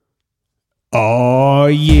Oh,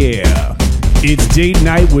 yeah. It's date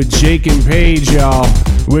night with Jake and Paige, y'all,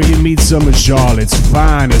 where you meet some of Charlotte's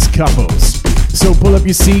finest couples. So pull up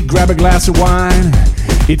your seat, grab a glass of wine.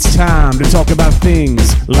 It's time to talk about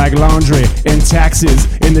things like laundry and taxes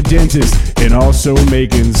and the dentist, and also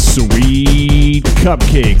making sweet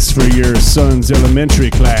cupcakes for your son's elementary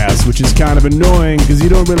class, which is kind of annoying because you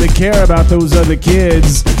don't really care about those other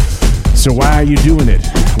kids. So why are you doing it?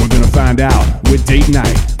 We're going to find out with Date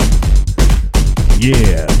Night.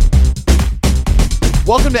 Yeah.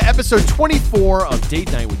 Welcome to episode 24 of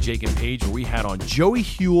Date Night with Jake and Paige, where we had on Joey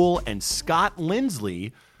Huel and Scott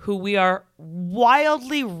Lindsley, who we are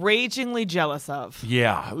wildly, ragingly jealous of.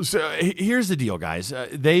 Yeah. So here's the deal, guys.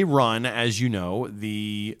 They run, as you know,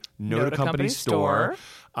 the Noda Company store.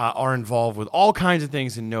 Are involved with all kinds of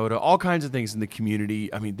things in Noda, all kinds of things in the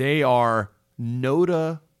community. I mean, they are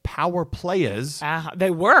Noda power players. They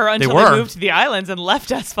were until they moved to the islands and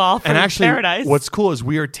left us fall from paradise. What's cool is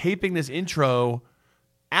we are taping this intro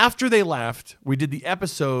after they left. We did the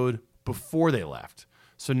episode before they left.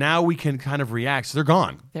 So now we can kind of react. So they're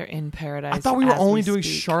gone. They're in paradise. I thought we were only doing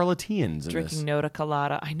charlatans in drinking this. Noda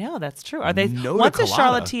Colada. I know, that's true. Are they Noda once Colada? A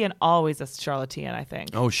charlatan, always a charlatan, I think.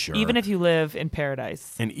 Oh, sure. Even if you live in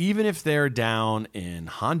paradise. And even if they're down in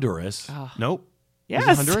Honduras. Nope. Yes. Is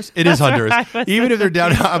it Honduras? It is Honduras. Even if they're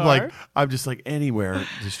down, I'm I'm just like anywhere,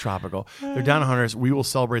 just tropical. They're down in Honduras. We will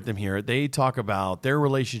celebrate them here. They talk about their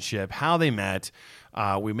relationship, how they met.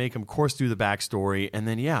 We make them course through the backstory, and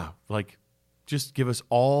then just give us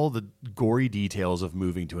all the gory details of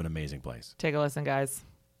moving to an amazing place. Take a listen, guys.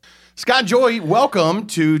 Scott, Joy, welcome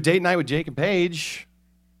to Date Night with Jake and Paige.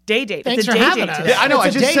 Day date. Thanks it's a for day having date us. today. Yeah, I know. I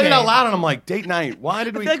It's a just day said it date. out loud, and I'm like, date night. Why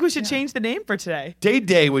did I we? feel like we should change the name for today. Date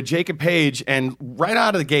day with Jake and Paige, and right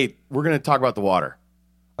out of the gate, we're going to talk about the water.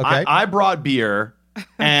 Okay. I brought beer,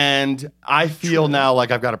 and I feel now like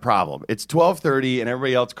I've got a problem. It's 12:30, and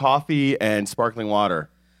everybody else coffee and sparkling water.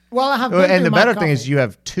 Well, I have. And the better thing is you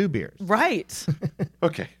have 2 beers. Right.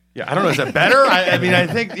 Okay. Yeah, I don't know. Is that better? I mean, I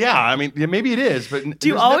think, maybe it is. But Do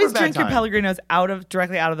you always drink your Pellegrinos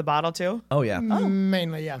directly out of the bottle too? Oh, yeah.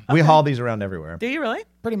 mainly, yeah, We haul these around everywhere. Do you really?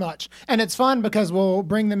 pretty much. And it's fun because we'll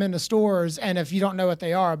bring them into stores, and if you don't know what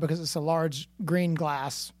they are, because it's a large green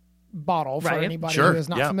glass bottle for Right. anybody Sure, who is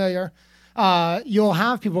not yeah. familiar. You'll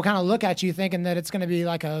have people kind of look at you thinking that it's going to be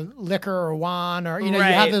like a liquor or wine, or you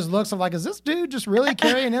Right. have those looks of like, is this dude just really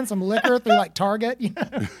carrying in some liquor through like Target?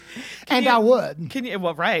 And I would. Can you?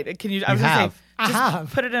 Well, right. Can you? I Say, I just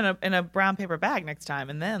have. put it in a brown paper bag next time,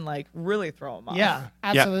 and then really throw them off. Yeah,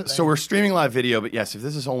 absolutely. Yeah, so we're streaming live video, but yes, if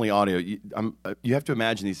this is only audio, you have to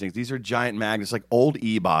imagine these things. These are giant magnets, like old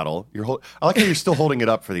E-bottle. I like how you're still holding it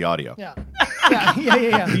up for the audio. Yeah.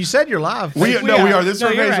 Yeah. You said you're live. We are. This is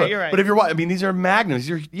our you're Facebook. right, you're right. But if you're watching, these are magnums.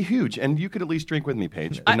 These are huge, and you could at least drink with me,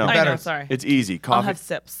 Paige. I no, know. Sorry. It's easy. I'll Coffee. have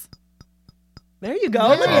sips. There you go.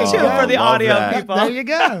 There Look you at you go. for the Love audio that. people. There you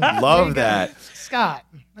go. Love that. Scott,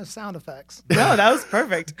 those sound effects. No, that was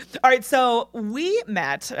perfect. All right, so we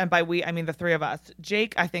met, and by we, I mean the three of us.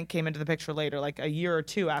 Jake, I think, came into the picture later, like a year or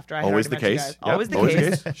two after I had Always already the met you case. guys. Yep, Always the always the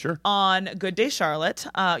case. case. Sure. On Good Day Charlotte,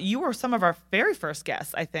 you were some of our very first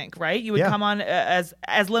guests, I think, right? You would Yeah. come on as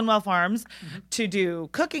Linwell Farms to do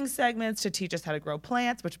cooking segments, to teach us how to grow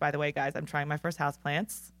plants, which, by the way, guys, I'm trying my first house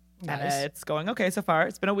plants. Nice. And it's going okay so far.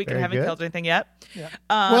 It's been a week and I Very haven't good. killed anything yet. Yeah.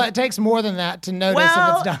 Well, it takes more than that to notice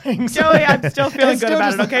Well, if it's dying. So. Joey, I'm still feeling It's good still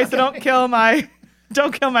about just it. Okay, so don't kill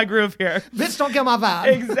my groove here. Bitch, don't kill my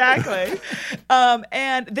vibe. Exactly.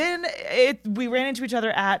 And then we ran into each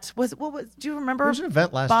other at do you remember? There was an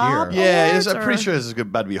event last Bob year. Yeah, Awards, I'm pretty or- sure this is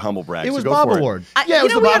about to be a humble brag. It so was go Bob for it. Award. Yeah, it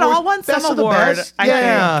was the we Bob had all Award. won Best some of the award. best. I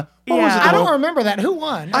Yeah. think. What was it, Yeah. the I don't one- remember that. Who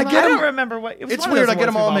won? I I get don't them. remember what. It was It's one of weird. those I get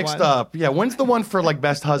them awards all we've mixed won. up. Yeah, when's the one for like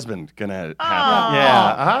best husband gonna happen? Oh. Yeah,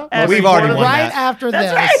 uh-huh. Every We've already quarter. won right that. after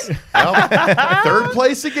That's this. right. Well, third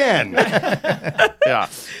place again. Yeah.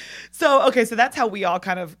 So that's how we all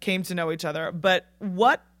kind of came to know each other. But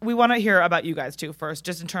what we want to hear about you guys too first,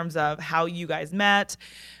 just in terms of how you guys met,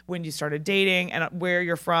 when you started dating, and where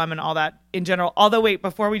you're from, and all that in general. Although, wait,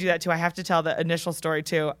 before we do that too, I have to tell the initial story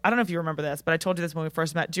too. I don't know if you remember this, but I told you this when we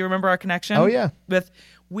first met. Do you remember our connection? Oh, yeah.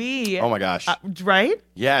 Oh my gosh. Right?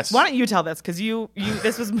 Yes. Why don't you tell this? Because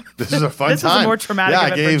this was This is a fun this time. was a more traumatic. Yeah, I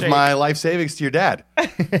event for gave Jake. my life savings to your dad.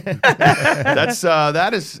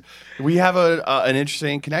 We have an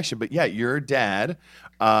interesting connection. But yeah, your dad.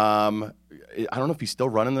 I don't know if he's still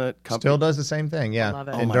running the company. Still does the same thing, yeah. love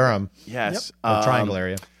it. In my Durham, Yes. the Triangle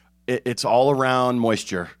area. It's all around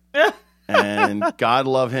moisture. And God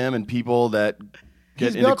love him and people that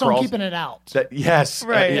He's into built on crawl. keeping it out.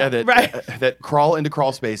 Right, right. That crawl into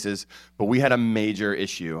crawl spaces. But we had a major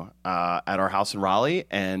issue at our house in Raleigh,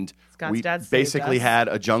 and Scott's we dad saved basically us. had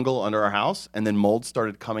a jungle under our house, and then mold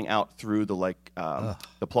started coming out through the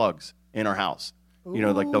the plugs in our house. You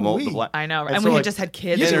know, like the mold. Ooh-wee. I know, And and so, we like, had just had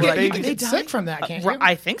kids. You Yeah, who can were they're get, like, you babies. can get sick from that, can't you?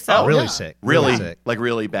 I think so. Really yeah. sick. really, sick. like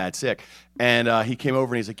really bad sick. And he came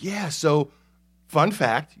over and he's like, "Yeah, so fun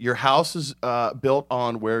fact, your house is built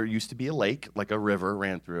on where used to be a lake, like a river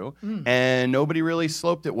ran through, and nobody really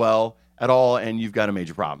sloped it well at all, and you've got a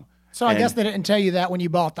major problem." So I And- guess they didn't tell you that when you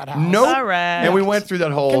bought that house. Nope. All right. And we went through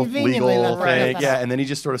that whole Conveniently legal left thing. that Yeah, out. and then he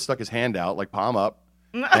just sort of stuck his hand out, like palm up.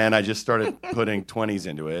 And I just started putting 20s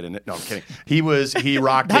into it. And no, I'm kidding. He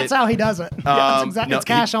rocked That's it. how he does it. That's exactly. No, It's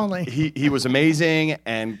cash only. He was amazing,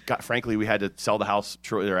 and frankly, we had to sell the house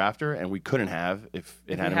shortly thereafter, and we couldn't have if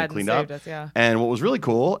it hadn't been hadn't cleaned up. saved us, yeah. And what was really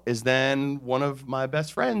cool is then one of my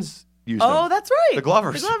best friends used Oh, them. that's right. The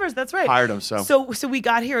Glovers. The Glovers, that's right. Hired 'em, so. So we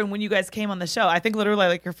got here, and when you guys came on the show, I think literally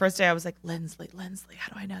like your first day, I was like, Lindsley,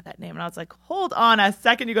 how do I know that name? And I was like, hold on a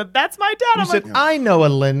second. You go, that's my dad. You I'm said, like, I know a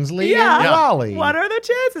Lindsley Yeah. in Yeah. Raleigh. what are the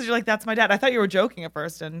chances? You're like, that's my dad. I thought you were joking at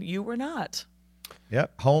first, and you were not.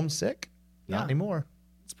 Yep. Homesick. Not Yeah. anymore.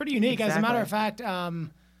 It's pretty unique. As a matter of Exactly.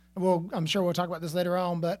 fact, I'm sure we'll talk about this later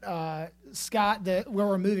on, but Scott, where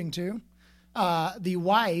we're moving to, the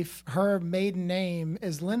wife, her maiden name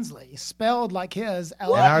is Lindsley, spelled like his.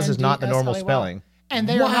 And ours is not the normal L-I-N-D-S-L-E-Y. spelling. And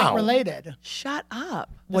they are not Wow. related. Shut up.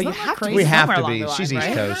 Well, you that have to crazy? be We have somewhere to along be. the line, She's East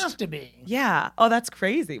right? They Coast. have to be. Yeah. Oh, that's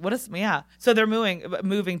crazy. What is? Yeah. So they're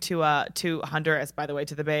moving to Honduras, by the way,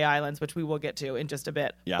 to the Bay Islands, which we will get to in just a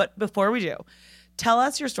bit. Yeah. But before we do, tell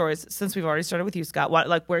us your stories. Since we've already started with you, Scott.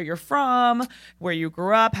 Where you're from, where you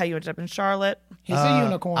grew up, how you ended up in Charlotte. He's a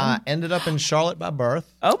unicorn. I ended up in Charlotte by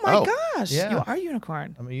birth. Oh my Oh, gosh, yeah. you are a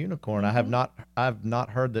unicorn. I'm a unicorn. I've not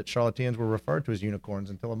heard that Charlotteans were referred to as unicorns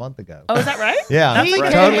until a month ago. Oh, is that right? Yeah, he that's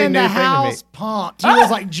came totally in new the thing to me. house pumped. He was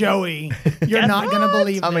like, Joey, you're not going to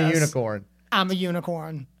believe I'm a this. unicorn. I'm a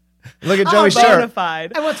unicorn. Look at Oh, Joey's bona shirt.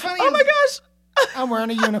 fide. And what's funny Oh is my gosh. I'm wearing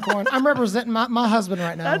a unicorn. I'm representing my husband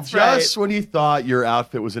right now. That's right. Just when you thought your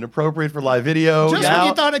outfit was inappropriate for live video, Just now when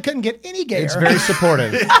you thought it couldn't get any gayer. It's very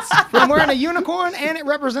supportive. I'm wearing a unicorn and it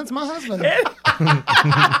represents my husband.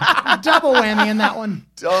 Double whammy in that one.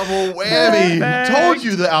 double whammy. Told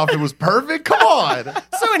you the outfit was perfect. Come on.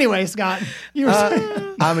 So anyway, Scott, you were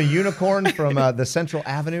saying. I'm a unicorn from the Central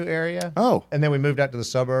Avenue area. Oh. And then we moved out to the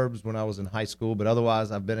suburbs when I was in high school. But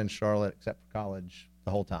otherwise, I've been in Charlotte except for college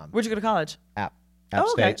the whole time. Where'd you go to college? App Oh,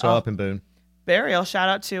 okay. State, so Oh. up in Boone. Burial. Shout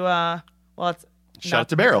out to it's Shout not- out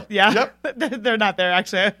to Beryl. Yeah. Yep. They're not there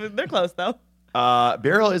actually. They're close though.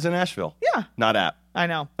 Beryl is in Asheville. Yeah. Not App. I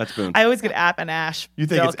know. That's Boone. I always get App and Ash. You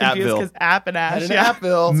think it's Appville. because App and Ash. At an Yeah.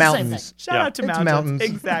 Appville. Mountains. Shout Yeah. out to It's mountains. mountains.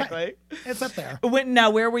 Exactly. It's up there. Now,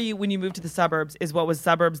 where were you when you moved to the suburbs? Is what was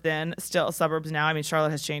suburbs then still suburbs now? I mean,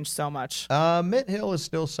 Charlotte has changed so much. Mint Hill is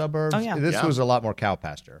still suburbs. Oh, yeah. This Yeah. was a lot more cow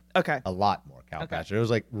pasture. Okay. A lot more cow pasture. It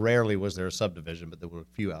was like rarely was there a subdivision, but there were a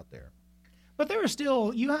few out there. But there were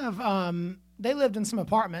still, you have, they lived in some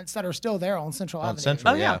apartments that are still there on Central Avenue.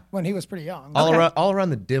 Central, Oh, yeah. yeah. When he was pretty young. All around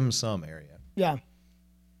the dim sum area. Yeah.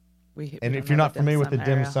 We And don't if you're know not familiar with the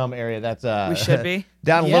dim area. sum area, that's We should be.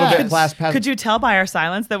 down a Yes. little bit past. Could you tell by our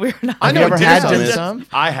silence that we're not? I know what ever dim had sum dim is. sum?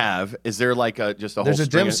 I have. Is there like just a There's whole a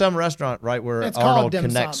string dim of- sum restaurant right where It's called Arnold Dim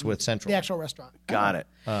connects Sum, with Central. the actual restaurant. Got it.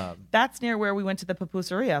 That's near where we went to the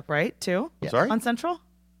papuseria, right? Too. I'm sorry? On Central.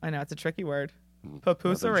 I know it's a tricky word. Nothing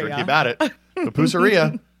Papuseria. tricky about it. The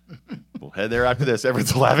Papuseria. We'll head there after this.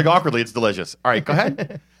 Everyone's laughing awkwardly. It's delicious. All right, go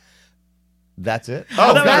ahead. That's it.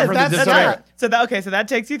 Oh, that- got it from the that's- dim that's sum right. area. So that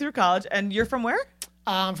takes you through college, and you're from where?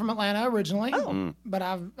 I'm from Atlanta originally, Oh. but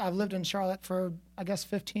I've lived in Charlotte for, I guess,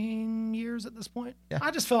 15 years at this point. Yeah.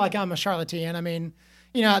 I just feel like I'm a Charlottean. I mean,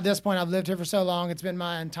 at this point, I've lived here for so long. It's been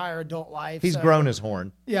my entire adult life. He's so- grown his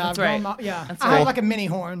horn. Yeah, That's I've grown right. I right. have like a mini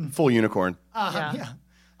horn. Full unicorn. Yeah. Yeah.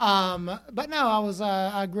 But no,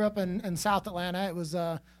 I grew up in South Atlanta. It was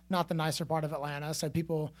not the nicer part of Atlanta. So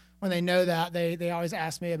people, when they know that, they always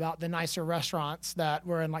ask me about the nicer restaurants that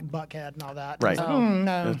were in like Buckhead and all that. Right. And I was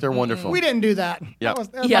like, no, They're wonderful. we didn't do that. Yep.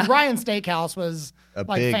 Yeah. Like Ryan Steakhouse was A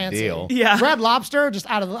like big fancy. deal. Yeah. Red Lobster just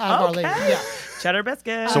out of our league. Okay. Yeah. Cheddar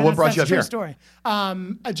biscuit. So what brought That's you a up true here? Story.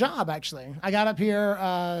 A job actually. I got up here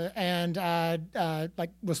and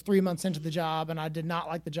was 3 months into the job, and I did not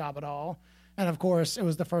like the job at all. And of course, it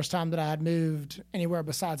was the first time that I had moved anywhere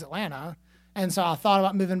besides Atlanta, and so I thought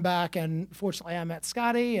about moving back. And fortunately, I met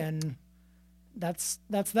Scotty, and that's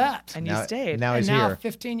that. And you Now- stayed. now And he's now, here.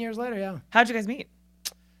 15 years later, yeah, How'd you guys meet?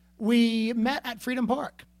 we met at Freedom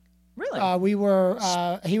Park. Really? We were.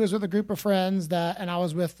 He was with a group of friends and I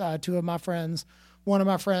was with two of my friends. one of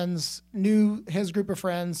my friends knew his group of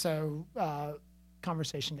friends, so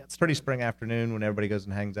conversation gets started. Pretty spring afternoon when everybody goes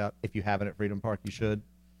and hangs out. If you haven't at Freedom Park, you should.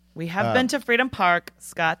 We have been to Freedom Park,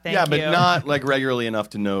 Scott. Thank yeah, you. but not like regularly enough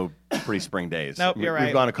to know pretty spring days. Nope, you're right.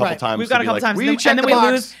 We've gone a couple Right. times. We've to got a be couple like, times, "Will and you check then the we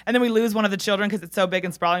box?" lose, and then we lose one of the children because it's so big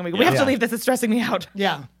and sprawling. We have to Yeah. leave. This is stressing me out.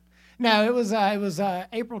 Yeah. No, it was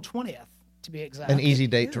April 20th to be exact. An easy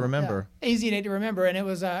date to remember. Yeah. Easy date to remember, and it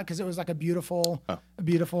was because it was like a beautiful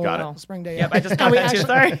Got it. spring day. Yep, I just got that too.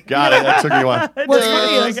 Sorry. Got it. That took me a while. What's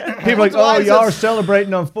funny is People are like, oh, y'all are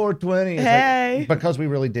celebrating on 420. It's like, Hey. because we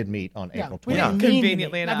really did meet on yeah, April we 20th. didn't mean to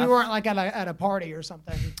Conveniently meet. Like, enough. we weren't like at a party or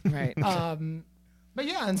something. Right. But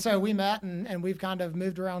yeah, and so we met, and we've kind of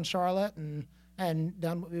moved around Charlotte and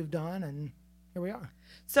done what we've done, and here we are.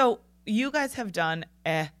 So you guys have done.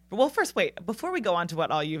 Well, first, wait. Before we go on to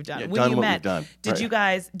what all you've done, Yeah, when done you what met, we've done. did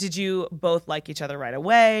Right. Did you both like each other right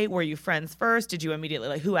away? Were you friends first? Did you immediately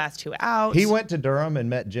like who asked who out? He went to Durham and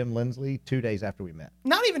met Jim Lindsley 2 days after we met.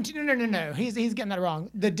 Not even no. He's getting that wrong.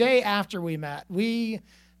 The day after we met.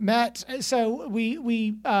 So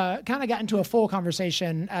we kind of got into a full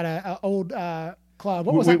conversation at a old club.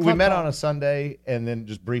 What was we that club met called? on a Sunday and then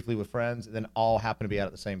just briefly with friends, and then all happened to be out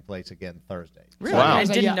at the same place again Thursday. Really? Wow. And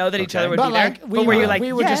didn't Yeah. know that each other would But be like there. we But were you like,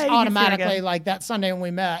 we were just "Yay, you can see her automatically again." like that Sunday when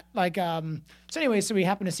we met. Like so anyway, so we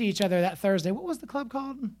happened to see each other that Thursday. What was the club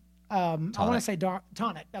called? I want to say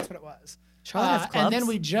Tonic. That's what it was. Charlotte has And clubs? then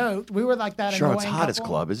we joked. We were like that. Charlotte's annoying hottest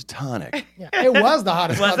couple. club is Tonic. Yeah, it was the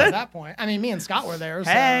hottest club it? at that point. I mean, me and Scott were there. So.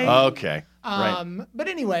 Hey. Okay. Right. But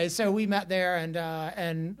anyway, so we met there,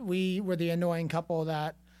 and we were the annoying couple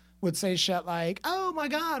that would say shit like, "Oh my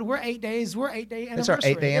God, we're 8 days. We're 8 day anniversary. It's our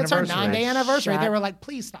 8-day It's our anniversary." 9-day anniversary." Shut They were like,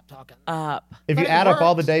 "Please stop talking." Up. If you But it add up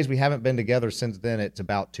all the works. days we haven't been together since then, it's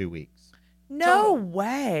about 2 weeks. No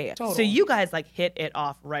way. Total. So you guys like hit it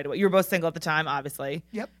off right away. You were both single at the time, obviously.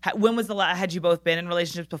 Yep. When was the last? Had you both been in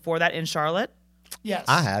relationships before that in Charlotte? Yes,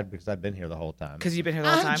 I had because I've been here the whole time. Because you've been here the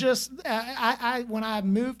whole I time. just I when I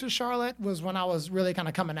moved to Charlotte was when I was really kind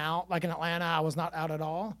of coming out. Like in Atlanta, I was not out at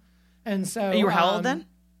all, and so You were how old then?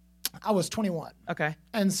 I was 21. Okay.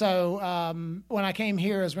 And so when I came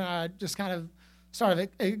here is when I just kind of started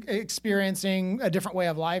experiencing a different way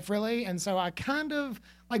of life, really. And so I kind of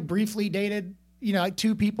like briefly dated, like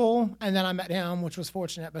 2 people. And then I met him, which was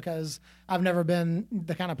fortunate because I've never been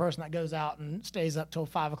the kind of person that goes out and stays up till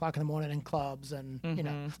 5 o'clock in the morning in clubs. And,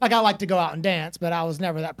 like I like to go out and dance, but I was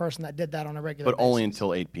never that person that did that on a regular But basis. only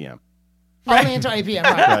until 8 p.m. Only until 8 p.m.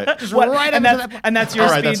 Right. Right. Just What? right and, up that's, to that. and that's your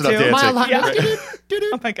All right, speed that's enough too. dancing. My line Yeah. was doo-doo,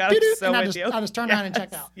 Oh my God, I'm doo-doo, so and with you. I just turned around and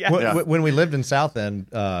checked out. Yeah. When we lived in South End,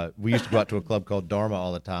 we used to go out to a club called Dharma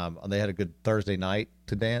all the time. They had a good Thursday night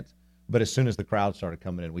to dance. But as soon as the crowd started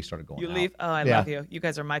coming in, we started going You out. leave. Oh, I Yeah. love you. You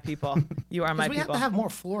guys are my people. You are my 'Cause we have people. to have more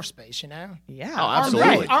floor space, yeah. Oh,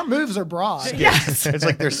 absolutely. Our moves are broad. Yes. It's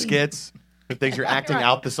like their skits. The things you're acting Right.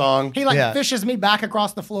 out the song. He like Yeah. fishes me back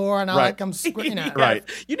across the floor, and I Right. like come, Right.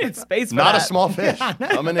 You need space for Not that. a small fish.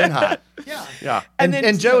 Coming in hot. Yeah, Yeah. And And,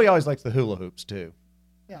 then- Joey always likes the hula hoops, too.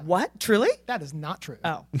 What? Truly? that is not true.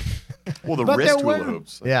 Oh. Well, the But wrist there hula were-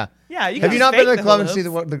 hoops. Yeah. Yeah. You Have can you not fake been to the club and hula see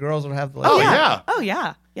hoops. the girls would have the Oh, yeah. Oh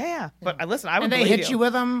yeah. Yeah. But listen, I would And they believe hit you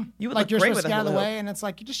with them, You would like look you're great supposed with to a get out of the hula way, and it's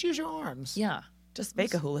like you just use your arms. Yeah. Just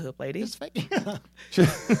fake a hula hoop, lady. Just fake.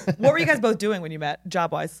 What were you guys both doing when you met,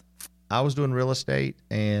 job wise? I was doing real estate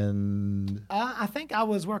and I think I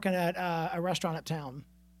was working at a restaurant uptown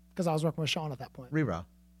because I was working with Sean at that point. Rera.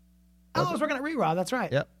 Oh, I was working at Rera. That's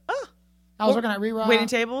right. Yep. I was working at Rera. Waiting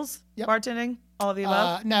tables, Yep. bartending, all of the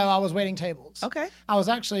above. No, I was waiting tables. Okay. I was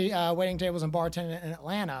actually waiting tables and bartending in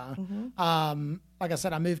Atlanta. Like I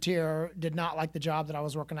said, I moved here, did not like the job that I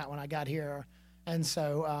was working at when I got here, and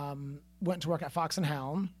so went to work at Fox and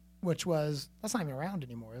Hound, which that's not even around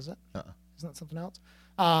anymore, is it? Isn't that something else?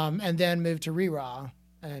 And then moved to Rera,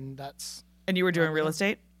 and that's And you were doing real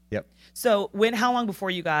estate. Yep. So how long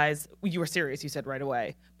before you were serious? You said right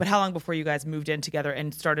away, but how long before you guys moved in together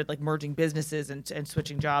and started like merging businesses and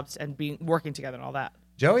switching jobs and working together and all that?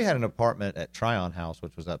 Joey had an apartment at Tryon House,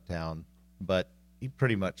 which was uptown, but he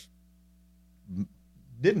pretty much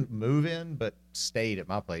didn't move in, but stayed at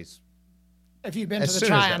my place. if you've been As to the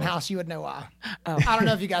soon as that Tryon was- House, you would know why. Oh. I don't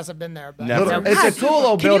know if you guys have been there, but Never. Little- it's a cool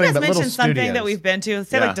old Can building, you guys but little mention something that studios. we've been to?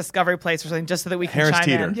 Say Yeah. like Discovery Place or something, just so that we can Harris chime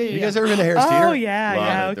Teeter. in. Yeah, You yeah. guys ever been to Harris Teeter? Oh yeah, Love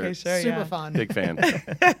yeah. it. Okay, They're sure. super yeah. fun. Big fan.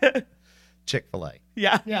 Chick-fil-A.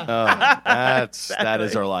 Yeah. Yeah. That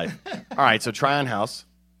is our life. All right, so Tryon House.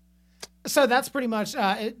 So that's pretty much.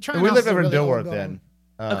 Tryon And we House lived is a over in really old Dilworth building.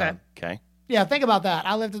 then. Okay. Okay. Yeah, think about that.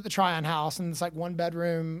 I lived at the Tryon House, and it's like 1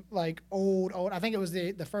 bedroom, like old. I think it was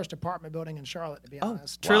the first apartment building in Charlotte, to be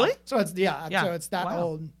honest. Truly? So it's Yeah. so it's that Wow.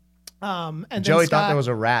 old. And then Joey Scott, thought there was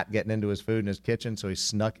a rat getting into his food in his kitchen, so he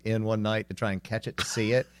snuck in one night to try and catch it to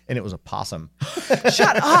see it, and it was a possum.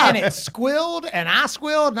 Shut up. and it squealed, and I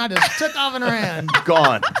squealed, and I just took off and ran.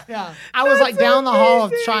 Gone. Yeah, I was like down the hall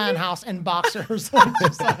of Tryon House in boxers,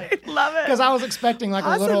 just like, Love it. because I was expecting like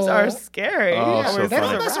Possums a little. are scary. Oh, Yeah, so they don't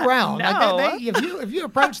funny. mess around. No. Like if you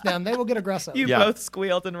approach them, they will get aggressive. You Yeah. both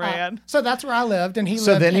squealed and ran. So that's where I lived, and he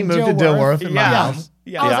So lived then he in moved to Dilworth in my Yeah. house.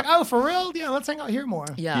 Yeah. I was Yeah. like, oh, for real? Yeah, let's hang out here more.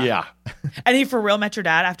 Yeah. And he for real met your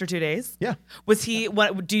dad after 2 days? Yeah. Was he,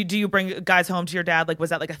 what, do you bring guys home to your dad? Like, was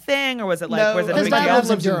that like a thing or was it like, No, was it a His big dad deal? lives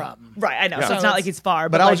in Durham, Right, I know. Yeah. So it's So not like it's- he's far.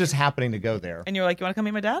 But I was like- just happening to go there. And you were like, you want to come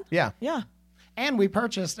meet my dad? Yeah. Yeah. and we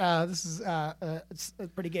purchased. This is it's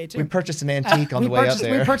pretty gay too. We purchased an antique on we the way up purchased,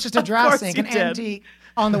 there. We purchased a dry course sink, you an did. antique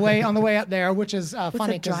on the way up there, which is What's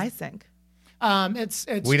funny a 'cause, dry sink? It's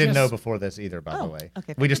We didn't know just- before this either, by the way.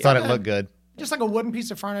 okay, We just thank thought it looked good. just like a wooden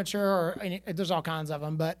piece of furniture, or there's all kinds of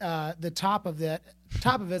them. But the top of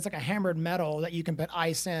it's like a hammered metal that you can put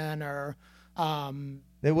ice in, or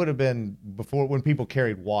It would have been before when people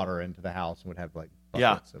carried water into the house and would have like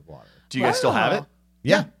Yeah. buckets of water. Do you guys still have it?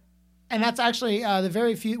 Yeah. and that's actually the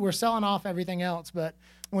very few. We're selling off everything else, but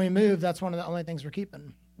when we move, that's one of the only things we're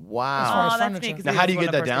keeping. Wow. as Oh, as that's furniture. neat. 'Cause Now, he how was do you one get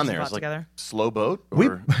of the that first down ones there? brought It's like together. slow boat? We,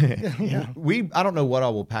 Or? I don't know what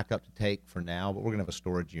all we'll pack up to take for now, but we're going to have a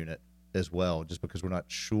storage unit as well, just because we're not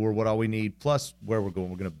sure what all we need. Plus, where we're going,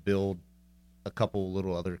 we're going to build a couple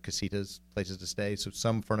little other casitas, places to stay. So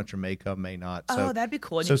some furniture may come, may not. So, Oh, that'd be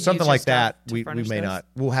cool. And So you can something use your like stuff that, to we furnish may those. not.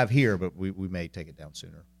 We'll have here, but we may take it down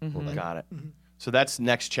sooner. Got it. So that's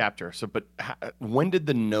next chapter. So, but when did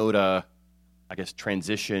the NODA, I guess,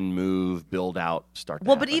 transition, move, build out start? To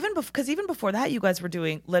Well, but happen? even before that, you guys were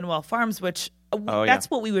doing Linwell Farms, which Oh, that's yeah.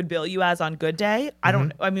 what we would bill you as on good day.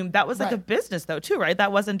 I mean, that was like a Right. business though, too, right?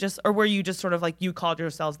 That wasn't just, or were you just sort of like you called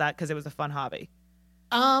yourselves that because it was a fun hobby?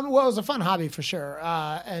 Well, it was a fun hobby for sure,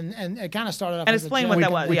 and it kind of started off. And as a explain joke. what we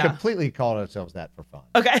that was. we Yeah. completely called ourselves that for fun.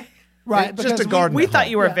 Okay. right? just because a garden. We at thought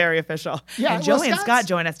home. you were Yeah. very official. Yeah, And well, Joey and Scott's- Scott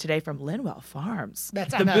join us today from Linwell Farms.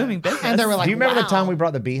 That's I the know. booming business. And they were like, Do you remember the time wow. we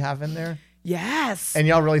brought the beehive in there? yes. And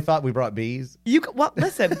y'all really thought we brought bees? Well,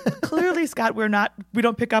 listen. Clearly, Scott, we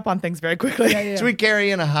don't pick up on things very quickly. Yeah. So we carry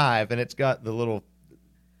in a hive, and it's got the little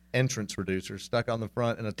entrance reducer stuck on the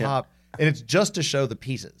front and the top, and it's just to show the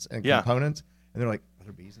pieces and Yeah. components. And they're like, "Are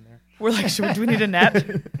there bees in there?" We're like, do we need a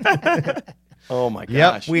net? Oh my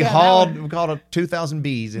gosh. Yep, we Yeah, that hauled. We called 2,000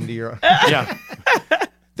 bees into your. Yeah.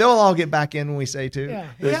 They'll all get back in when we say to. Yeah.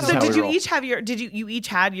 This Yeah, is So how did we you roll. each have you each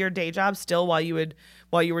had your day job still while you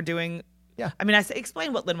were doing? Yeah. I mean, I say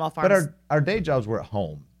explain what Linwell Farms. But our day jobs were at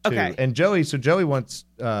home too. Okay. And Joey once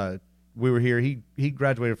we were here. He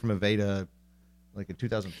graduated from Aveda like in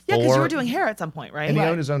 2004. yeah, because you were doing hair at some point, right? and he Right.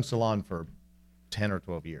 owned his own salon for 10 or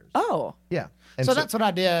 12 years. Oh, Yeah. And So that's what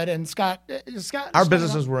I did, and Scott. our started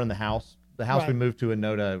businesses off- were in the house. The house we Right. moved to in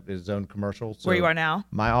Noda is zoned commercial. So where you are now?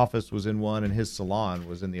 My office was in one, and his salon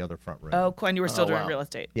was in the other front room. Oh, cool. And you were still doing wow. real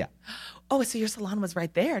estate. Yeah. Oh, so your salon was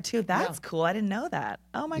right there too. That's cool. I didn't know that.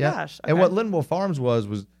 Oh my Yeah. gosh. And Okay. what Linwell Farms was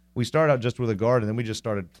we started out just with a garden, and then we just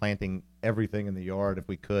started planting everything in the yard if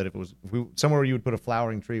we could. If we somewhere you would put a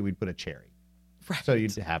flowering tree, we'd put a cherry. Right. So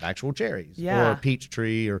you'd have actual cherries or Yeah. a peach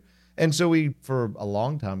tree, and so we for a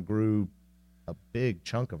long time grew a big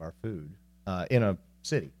chunk of our food in a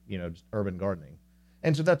city, just urban gardening,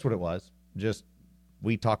 and so that's what it was. Just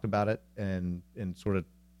we talked about it and sort of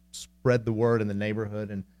spread the word in the neighborhood,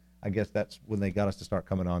 and I guess that's when they got us to start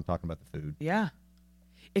coming on talking about the food. Yeah.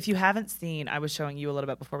 If you haven't seen, I was showing you a little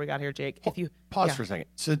bit before we got here, Jake. If you Pause yeah. for a second.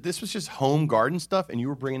 So this was just home garden stuff, and you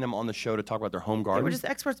were bringing them on the show to talk about their home They garden? were just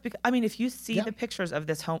experts. Because, I mean, if you see Yeah. the pictures of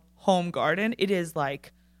this home garden, it is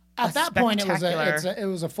like At that point, it was spectacular- it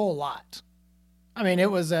was a full lot. I mean, it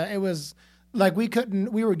was like we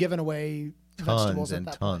were giving away vegetables Tons at and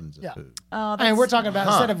that tons point. of food. Oh, I mean, that's we're talking about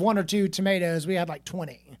instead of 1 or 2 tomatoes, we had like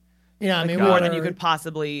 20. I mean, more we than you were- could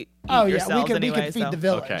possibly eat Oh yeah, yourselves we anyway. could feed so. the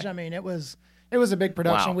village. Okay. I mean, it was a big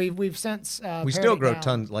production. Wow. We've since We pared still it grow down.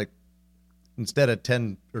 tons, like instead of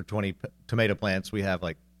 10 or 20 tomato plants, we have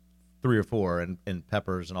like 3 or 4 and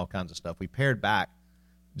peppers and all kinds of stuff. We pared back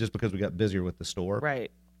just because we got busier with the store.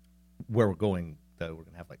 Right. Where we're going, though, we're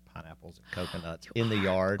going to have like pineapples and coconuts in the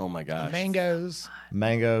yard, Oh my gosh. mangoes.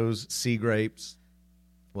 mangoes, sea grapes,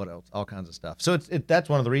 what else? All kinds of stuff. So that's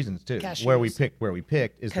one of the reasons, too. Cashews. Where we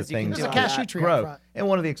picked is the 'Cause you can things do There's a all that cashew that. tree up grow. front. And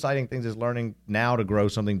one of the exciting things is learning now to grow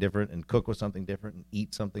something different and cook with something different and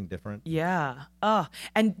eat something different. Yeah. Oh,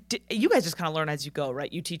 and you guys just kind of learn as you go,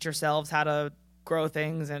 right? You teach yourselves how to grow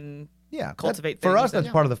things and Yeah. cultivate For things us, that's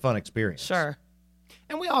and- part of the fun experience. sure.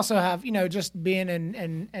 And we also have, just being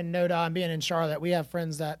in Noda and being in Charlotte, we have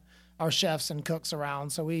friends that our chefs and cooks around.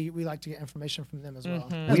 So we like to get information from them as well,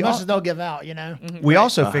 Mm-hmm. as We much all- as they'll give out. You know, We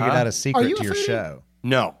also figured out a Are secret you to a your foodie? show.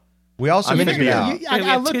 No. We also I'm into figured beer. out. We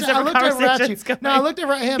have two I separate looked over at you. conversations No, I going. looked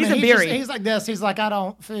over at him, He's and a beery. he's like this. He's like, I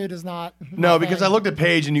don't. Food is not. No, my because thing. I looked at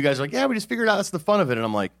Paige and you guys are like, yeah, we just figured out that's the fun of it. And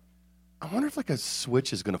I'm like, I wonder if like a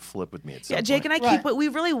switch is going to flip with me at some Yeah, Jake and point. I keep Right. what we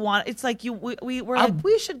really want. It's like we're like,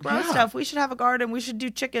 we should grow stuff. We should have a garden. We should do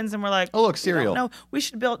chickens. And we're like, Oh, look, cereal. No, we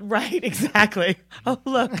should build, right, exactly. Oh,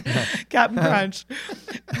 look, Captain Crunch.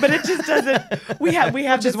 But it just doesn't, we have which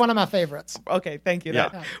is this, one of my favorites. okay, thank you.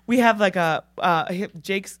 Yeah. We have like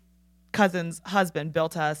Jake's cousin's husband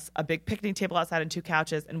built us a big picnic table outside and 2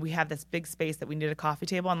 couches, and we have this big space that we need a coffee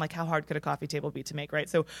table. And like, how hard could a coffee table be to make, right?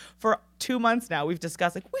 So for 2 months now, we've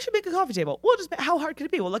discussed like, we should make a coffee table. We'll just how hard could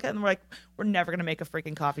it be? We'll look at it and we're like, we're never gonna make a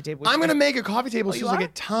freaking coffee table. I'm going to make a coffee table as soon you as I are?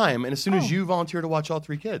 get time and as soon as you volunteer to watch all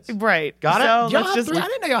 3 kids. right. Got it? So Y'all let's have just three, I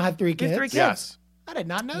didn't know y'all had 3 we have kids. 3 kids. Yes. I did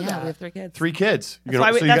not know Yeah, that. we have 3 kids. 3 kids. That's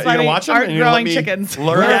why we- so that's you're why gonna we watch them aren't and you're going growing to let me chickens.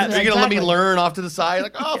 learn. Yeah, You're going to let me exactly. learn off to the side.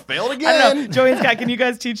 Like, oh, failed again. I don't know. Joey and Scott, can you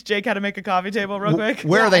guys teach Jake how to make a coffee table real quick?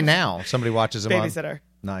 Where are they now? Somebody watches them Babysitter. on.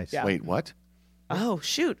 Nice. Yeah. Wait, what? Oh,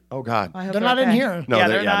 shoot. Oh, God. I hope They're not in okay. here. No, yeah,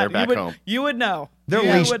 they're- they're yeah, not. they're back you would, home. You would know. They're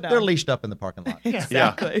You leashed. would know. They're leashed up in the parking lot.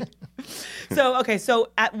 Exactly. So, okay.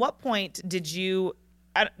 So at what point did you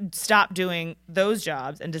stop doing those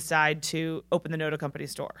jobs and decide to open the Noto Company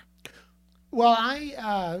store? Well,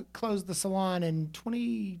 I closed the salon in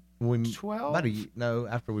 2012.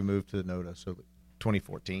 About after we moved to Noda, so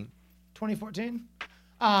 2014. 2014.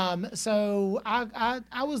 So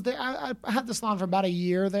I was there. I had the salon for about a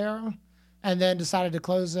year there, and then decided to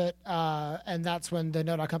close it. And that's when the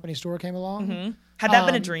Noto Company store came along. Had that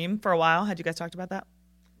been a dream for a while? Had you guys talked about that?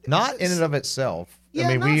 Not in and of itself. Yeah,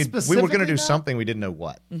 I mean, not we were going to specifically do that. something. We didn't know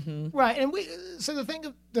what. Right, and so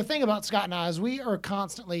the thing about Scott and I is we are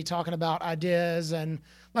constantly talking about ideas, and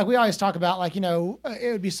like we always talk about like,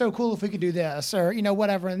 it would be so cool if we could do this or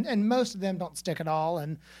whatever, and most of them don't stick at all,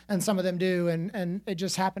 and some of them do, and it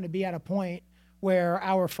just happened to be at a point where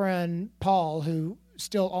our friend Paul, who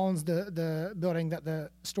still owns the building that the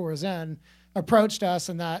store is in, approached us,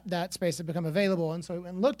 and that space had become available, and so we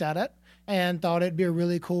went and looked at it and thought it'd be a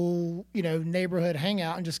really cool, neighborhood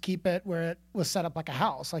hangout and just keep it where it was set up like a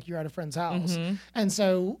house, like you're at a friend's house. And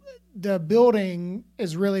so the building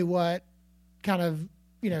is really what kind of,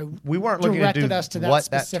 We weren't looking to directed do us to that what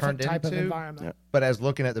that specific turned type of into. environment. But as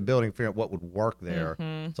looking at the building, figuring out what would work there,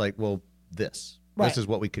 it's like, well, this Right. is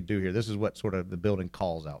what we could do here. This is what sort of the building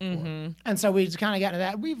calls out for. And so we just kind of got into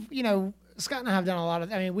that. We've, Scott and I have done a lot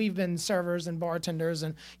of, we've been servers and bartenders,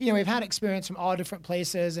 and, we've had experience from all different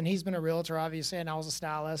places, and he's been a realtor, obviously, and I was a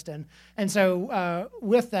stylist. And so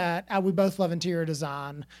with that, we both love interior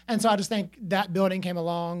design. And so I just think that building came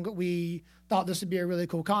along. We thought this would be a really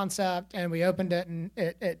cool concept, and we opened it, and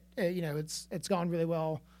it's gone really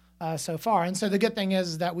well so far. And so the good thing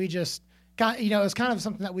is that we just, it's kind of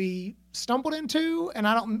something that we stumbled into, and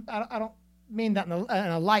I don't mean that in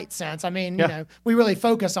a light sense. I mean, we really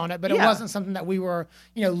focus on it, but it Yeah. wasn't something that we were,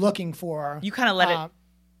 looking for. You kind of let it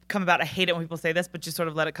come about. I hate it when people say this, but just sort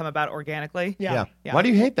of let it come about organically. Yeah. Yeah. Why do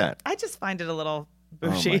you hate that? I just find it a little Oh,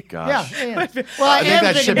 my bougie. gosh. Yeah. Well, I think am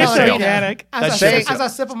that thinking ship about has it sailed. Organic. As I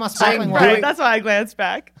sip on my sparkling saying- water. Right. That's why I glanced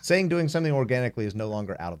back. Saying doing something organically is no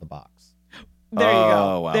longer out of the box. There you Oh,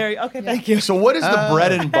 go. wow. Okay, thank you. So what is the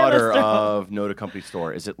bread and butter Let's go. of Noto Company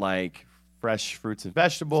store? Is it like fresh fruits and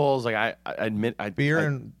vegetables? Like I admit, Beer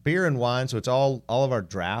and wine. So it's all of our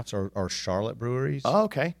drafts are Charlotte breweries. Oh,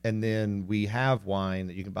 okay. And then we have wine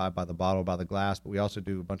that you can buy by the bottle, by the glass, but we also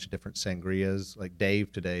do a bunch of different sangrias. Like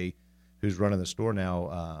Dave today, who's running the store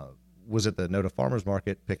now, was at the Noto Farmers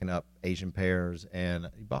Market picking up Asian pears, and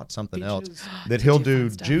he bought something else that he'll do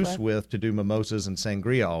stuff juice with to do mimosas and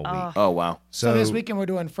sangria all week. Oh wow. So this weekend we're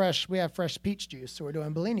doing we have fresh peach juice, so we're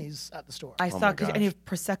doing Bellinis at the store. I saw, and you have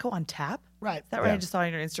Prosecco on tap? Right. Is that right? Yeah. I just saw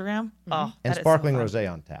on your Instagram. Oh, and that is so sparkling fun.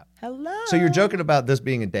 rosé on tap. Hello. So you're joking about this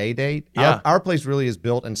being a day date? Yeah. Our place really is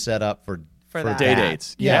built and set up for that. Day that.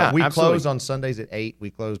 dates. Yeah, we absolutely. close on Sundays at 8. We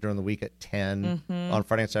close during the week at 10. On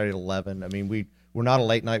Friday and Saturday at 11. I mean, we're not a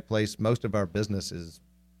late night place. Most of our business is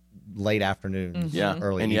late afternoons, Yeah.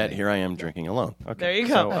 early and yet evening. here I am drinking alone. Okay. There you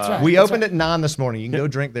go. So, That's right. We opened at 9 this morning. You can go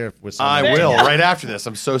drink there with I somebody. will right after this.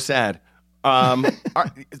 I'm so sad.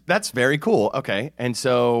 That's very cool. Okay. And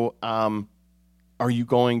so, are you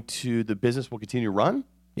going to the business will continue to run?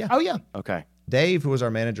 Yeah. Oh yeah. Okay. Dave, who was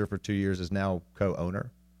our manager for 2 years, is now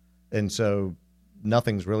co-owner. And so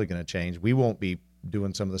nothing's really going to change. We won't be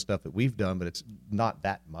doing some of the stuff that we've done, but it's not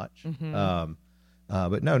that much.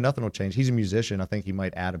 But no, nothing will change. He's a musician. I think he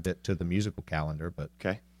might add a bit to the musical calendar, but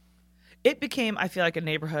Okay. it became, I feel like, a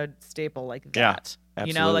neighborhood staple like Yeah, that.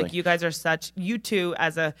 You know, absolutely. like you guys are you two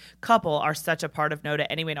as a couple are such a part of Noda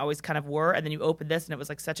anyway, and always kind of were. And then you opened this, and it was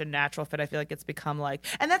like such a natural fit. I feel like it's become like,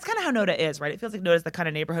 and that's kind of how Noda is, right? It feels like Noda is the kind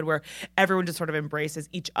of neighborhood where everyone just sort of embraces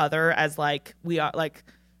each other as like we are, like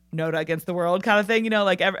Noda against the world kind of thing, you know,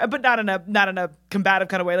 like, but not in a combative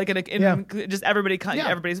kind of way, like just everybody,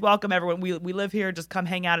 everybody's welcome. Everyone, we live here, just come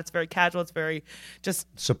hang out. It's very casual. It's very just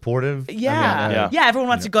Supportive. yeah. Everyone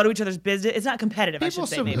wants to go to each other's business. It's not competitive. I should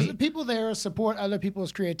say maybe. People there support other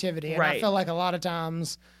people's creativity, and I Right. feel like a lot of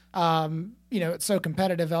times, it's so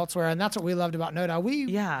competitive elsewhere, and that's what we loved about Noda. We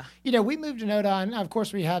moved to Noda, and of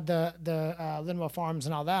course we had the Linwell Farms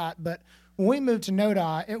and all that, but when we moved to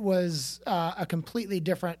Noda, it was a completely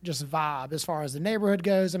different just vibe as far as the neighborhood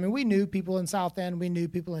goes. I mean, we knew people in South End, we knew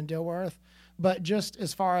people in Dilworth, but just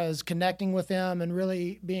as far as connecting with them and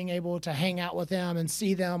really being able to hang out with them and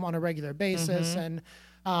see them on a regular basis, and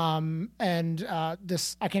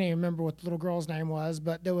this, I can't even remember what the little girl's name was,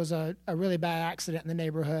 but there was a really bad accident in the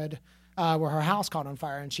neighborhood where her house caught on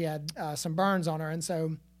fire and she had some burns on her, and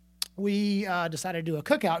so we decided to do a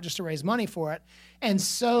cookout just to raise money for it. And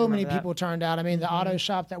so many people turned out. I mean, the auto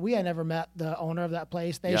shop that we had never met the owner of that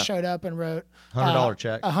place, they showed up and wrote $100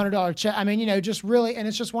 check. $100 check. I mean, just really, and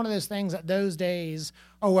it's just one of those things that those days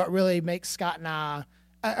are what really makes Scott and I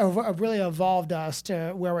really evolved us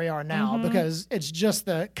to where we are now, because it's just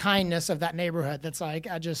the kindness of that neighborhood that's like,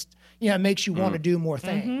 it makes you want to do more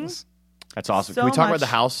things. That's awesome. So Can we talk about much- the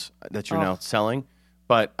house that you're now selling?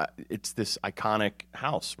 But it's this iconic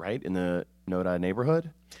house, right, in the Noda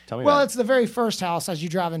neighborhood? Tell me Well, about it's the very first house as you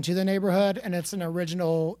drive into the neighborhood, and it's an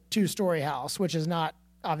original 2-story house, which is not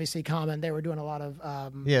obviously common. They were doing a lot of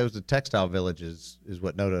Yeah, it was the textile village is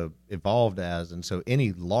what Noda evolved as, and so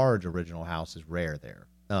any large original house is rare there.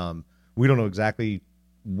 We don't know exactly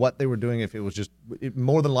what they were doing. If it was just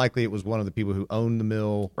more than likely it was one of the people who owned the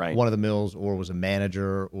mill, Right. one of the mills, or was a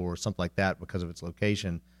manager or something like that because of its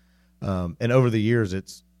location. And over the years,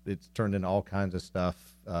 it's turned into all kinds of stuff.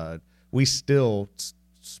 We still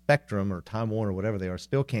Spectrum or Time Warner, whatever they are,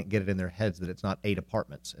 still can't get it in their heads that it's not 8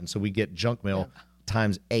 apartments, and so we get junk mail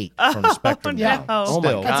times 8 from Spectrum. no. now. Oh my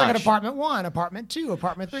Still. God. That's like an Gosh. apartment 1, apartment 2,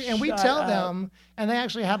 apartment 3, and we tell them, and they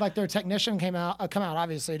actually had like their technician come out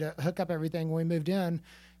obviously to hook up everything when we moved in,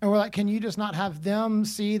 and we're like, can you just not have them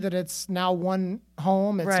see that it's now one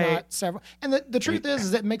home, it's Right. not several? And the truth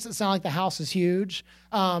is it makes it sound like the house is huge,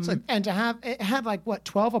 and to have it had like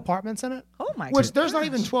 12 apartments in it. Oh my Which there's not gosh.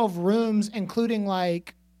 even 12 rooms, including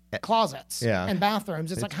like closets Yeah. and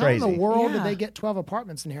bathrooms. It's like, how crazy. in the world Yeah. did they get 12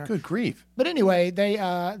 apartments in here? Good grief. But anyway,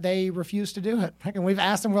 they refuse to do it. And we've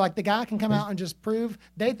asked them, we're like, the guy can come out and just prove.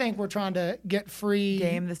 They think we're trying to get free.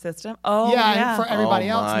 Game the system. Oh yeah, yeah. and for everybody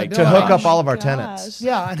Oh else in my the To building. hook up all of our Gosh. tenants.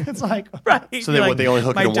 Yeah, and it's like, Right. So they only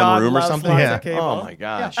hook My it in one dog room or loves something? lots of Yeah. cable. Oh my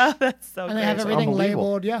gosh. Oh, that's so and great. they have everything unbelievable.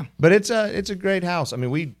 labeled. Yeah. But it's a great house. I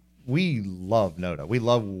mean, we love Noda. We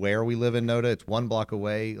love where we live in Noda. It's 1 block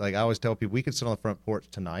away. Like I always tell people, we could sit on the front porch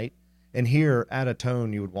tonight and hear at a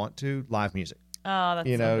tone you would want to live music. Oh, that's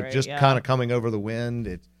so great. Just yeah. kind of coming over the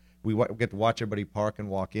wind. We get to watch everybody park and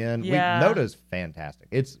walk in. Yeah. Noda's fantastic.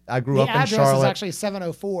 I grew The up in address Charlotte. is actually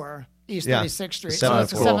 704 East Yeah. 36th Street. The So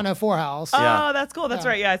it's a 704. 704 house. Oh, Yeah. that's cool. That's Yeah.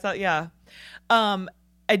 right. Yeah, I thought. Yeah.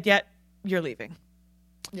 And yet you're leaving.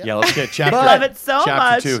 Yeah, let's get chapter. love it so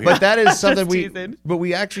chapter much. 2 here. But that is something Just teasing. but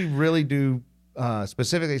we actually really do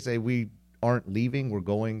specifically say we aren't leaving. We're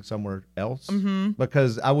going somewhere else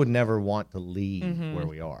because I would never want to leave where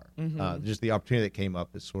we are. Just the opportunity that came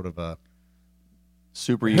up is sort of a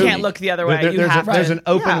Super You unique. can't look the other way. You there's, have to. there's an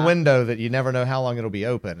open Yeah. window that you never know how long it'll be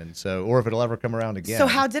open, and so or if it'll ever come around again. So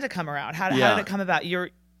how did it come around? How Yeah. did it come about?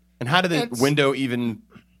 And how did the It's- window even?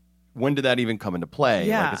 When did that even come into play?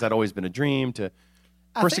 Yeah. Like, has that always been a dream? To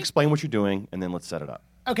first think- explain what you're doing, and then let's set it up.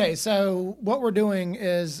 Okay, so what we're doing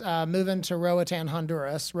is moving to Roatan,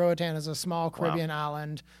 Honduras. Roatan is a small Caribbean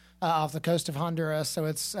island off the coast of Honduras, so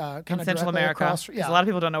it's kind in of Central America. Across, 'Cause a lot of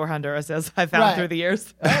people don't know where Honduras is. I found Right. through the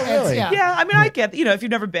years. really? Yeah. Yeah, I mean, I get, if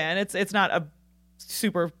you've never been, it's not a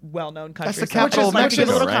super well-known country. the so capital just of like to give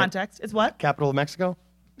a Mexico, little right? context. It's what? Capital of Mexico.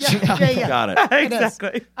 yeah. Got it. It is.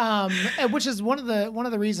 Exactly. And which is one of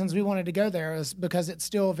the reasons we wanted to go there is because it's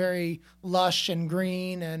still very lush and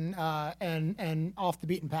green and off the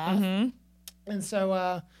beaten path. And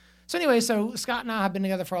so anyway, so Scott and I have been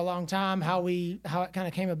together for a long time. How it kind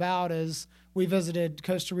of came about is we visited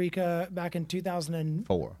Costa Rica back in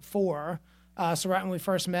 2004. So right when we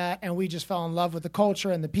first met, and we just fell in love with the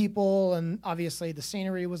culture and the people, and obviously the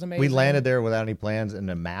scenery was amazing. We landed there without any plans and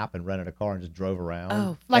a map and rented a car and just drove around.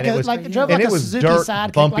 Oh. like And drove and like it a was Suzuki dirt,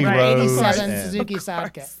 Sidekick, bumpy like an roads. 87 and- Suzuki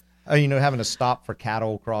Sidekick. Having to stop for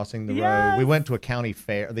cattle crossing the road. We went to a county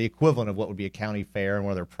fair, the equivalent of what would be a county fair in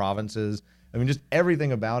one of their provinces. I mean, just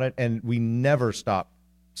everything about it. And we never stopped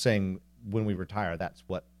saying when we retire, that's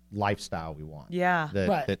what lifestyle we want. Yeah.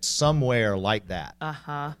 That somewhere like that.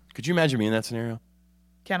 Could you imagine me in that scenario?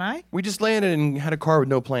 Can I? We just landed and had a car with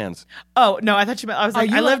no plans. Oh, no, I thought you meant, I was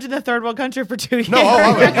like, I lived in the third world country for 2 years. No,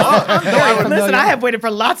 Listen, I have waited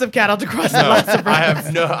for lots of cattle to cross the lots of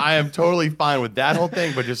I am totally fine with that whole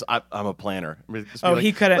thing, but just I'm a planner.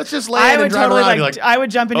 He couldn't. Let's just land and drive around. I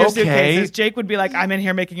would jump in your okay. suitcases. Jake would be like, I'm in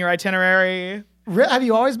here making your itinerary. Have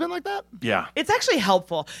you always been like that? Yeah. It's actually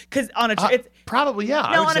helpful because on a trip, probably, yeah.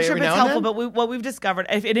 No, on a trip it's helpful, but what we've discovered,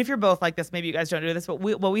 if you're both like this, maybe you guys don't do this, but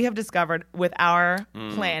what we have discovered with our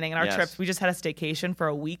planning and our trips, we just had a staycation for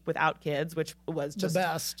a week without kids, which was just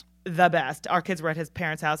the best. Our kids were at his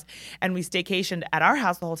parents' house, and we staycationed at our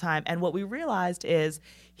house the whole time. And what we realized is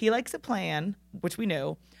he likes a plan, which we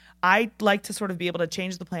knew. I like to sort of be able to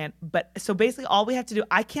change the plan. But so basically all we have to do,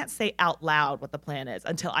 I can't say out loud what the plan is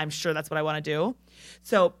until I'm sure that's what I want to do.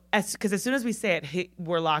 So because as soon as we say it,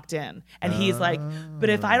 we're locked in. And he's like,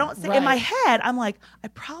 but if I don't say in my head, I'm like, I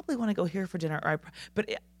probably want to go here for dinner.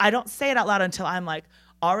 But I don't say it out loud until I'm like,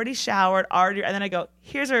 already showered, and then I go,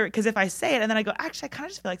 because if I say it and then I go, actually, I kind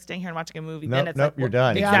of just feel like staying here and watching a movie. Nope, you're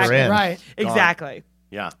done. Exactly. You're in. Right. Exactly.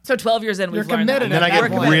 Yeah. So 12 years in, we've learned that. And then I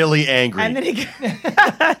get really angry. And then he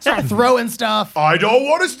start throwing stuff. I don't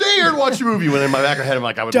want to stay here and watch a movie. When in my back of my head, I'm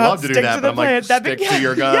like, I would love to do that, but I'm like, stick to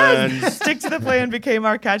your guns. Yes. Stick to the plan became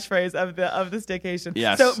our catchphrase of the staycation.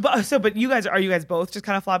 Yes. But you guys both just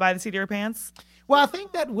kind of fly by the seat of your pants? Well, I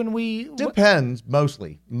think that when we depends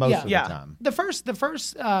mostly of the time. The first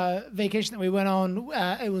vacation that we went on,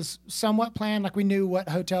 it was somewhat planned. Like we knew what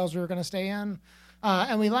hotels we were going to stay in.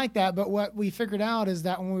 And we liked that, but what we figured out is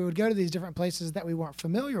that when we would go to these different places that we weren't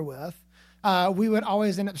familiar with, we would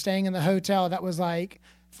always end up staying in the hotel that was like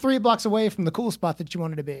 3 blocks away from the cool spot that you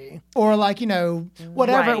wanted to be, or like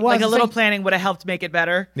whatever it was. Like a little planning would have helped make it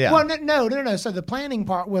better. Yeah. Well, no. So the planning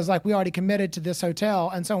part was like we already committed to this hotel,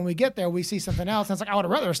 and so when we get there, we see something else, and it's like I would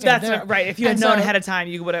have rather stayed there. That's right. If you had known ahead of time,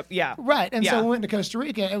 you would have. Yeah. Right. And so when we went to Costa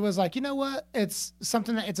Rica, it was like, you know what? It's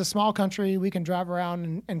something it's a small country. We can drive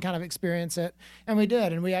around and kind of experience it, and we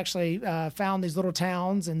did. And we actually found these little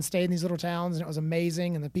towns and stayed in these little towns, and it was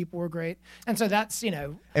amazing, and the people were great. And so that's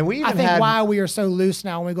And we even I think why we are so loose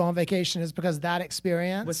now when we go on vacation is because that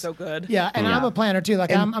experience was so good. Yeah, and I'm a planner too.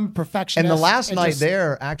 Like I'm a perfectionist. And the last night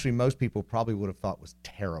there, actually, most people probably would have thought was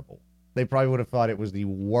terrible. They probably would have thought it was the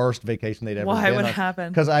worst vacation they'd ever been on. Why would it happen?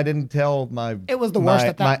 Because I didn't tell my. It was the worst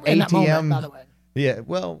at that, in that moment, by the way. Yeah,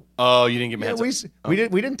 well. Oh, you didn't give me a heads up.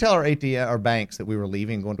 We didn't tell our ATM, our banks, that we were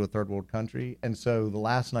leaving and going to a third world country, and so the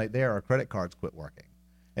last night there, our credit cards quit working.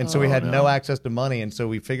 And so we had no access to money, and so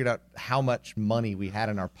we figured out how much money we had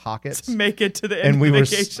in our pockets to make it to the end of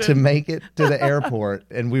vacation. To make it to the airport,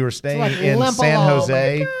 and we were staying in San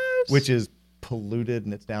Jose, which is polluted,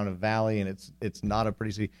 and it's down a valley, and it's not a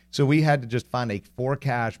pretty city. So we had to just find a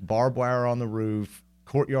 4-cash barbed wire on the roof,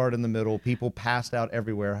 courtyard in the middle, people passed out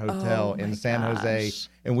everywhere, hotel in San Jose,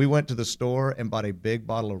 and we went to the store and bought a big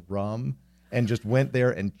bottle of rum. And just went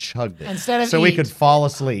there and chugged it. So we could fall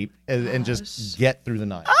asleep and just get through the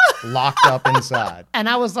night, locked up inside. And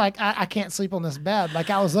I was like, I can't sleep on this bed. Like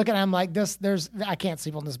I was looking at him like I can't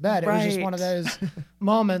sleep on this bed. It was just one of those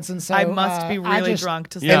moments. And so I must be really drunk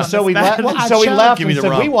to sleep on this so we bed. So we left and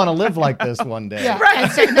said, we want to live like this one day. Yeah.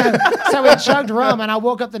 Right. So we chugged rum, and I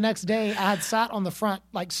woke up the next day. I had sat on the front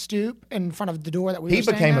stoop in front of the door that we were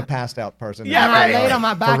staying became at. a passed out person. Yeah, I laid on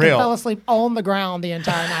my back and fell asleep on the ground the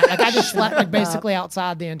entire night. Like I just slept basically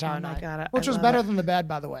outside the entire night, which was better than the bed,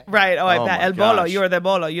 by the way. Right. Oh, I bet. El bolo. gosh. You are the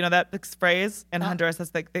bolo. You know that phrase in Honduras?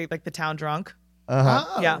 That's like the town drunk.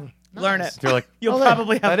 Yeah. Nice. Learn it. You're like, You'll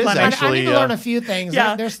probably have that is fun. actually- I need to learn a few things.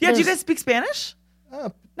 Yeah. There's, Do you guys speak Spanish?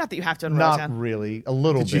 Not that you have to in Not Roatan. really. A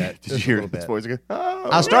little bit. Did you Just a hear little this bit. voice again? Oh.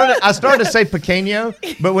 I started to say pequeño,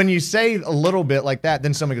 but when you say a little bit like that,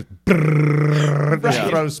 then somebody goes brrrr, just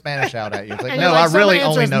throws Spanish out at you. It's like, And no, you're like, I really "Some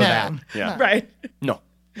only answers know no." that. Yeah. Right. No.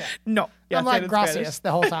 No. Yeah, I'm say it like in gracias Spanish.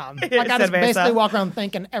 the whole time. Like I just Cerveza. basically walk around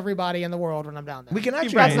thanking everybody in the world when I'm down there. We can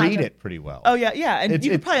actually Right. read it pretty well. Oh yeah, yeah, and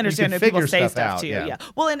you could probably understand you if can people figure say stuff stuff out, to you. yeah. Yeah.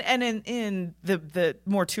 Well, and in the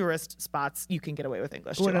more tourist spots, you can get away with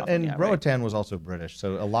English too. Well, often, and yeah, right. Roatan was also British,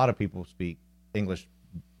 so a lot of people speak English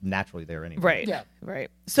naturally there anyway. Right. Yeah. Right.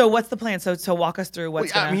 So what's the plan? So walk us through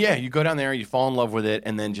what's Well, gonna. yeah, you go down there, you fall in love with it,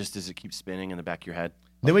 and then just does it keep spinning in the back of your head?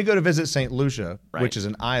 Then we go to visit St. Lucia, Right. which is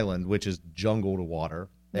an island, which is jungle to water.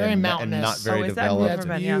 Very and mountainous. not very Oh, is that developed. never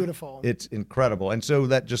That's been, yeah. beautiful. It's incredible. And so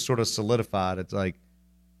that just sort of solidified. It's like,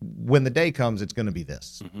 when the day comes, it's going to be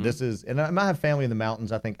this. This is, and I might have family in the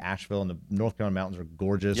mountains. I think Asheville and the North Carolina mountains are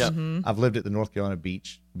gorgeous. Yep. I've lived at the North Carolina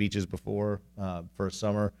beaches before for a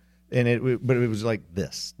summer, and but it was like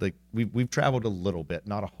this. Like we've traveled a little bit,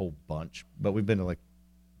 not a whole bunch, but we've been to like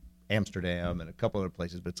Amsterdam and a couple other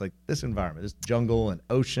places. But it's like this environment, this jungle and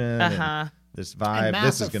ocean, and this vibe. And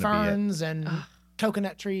This is massive going to be it. ferns and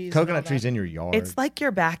coconut trees. and Coconut all trees that. in your yard. It's like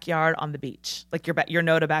your backyard on the beach, like your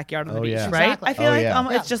Noda backyard on the Oh, beach, yeah. right? Exactly. I feel Oh, like yeah.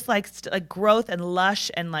 it's just like like growth and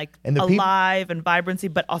lush and like And the peop- alive and vibrancy,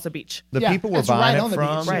 but also beach. the people we're it's buying right it on the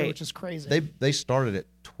from. beach, too, Right. which is crazy. They started it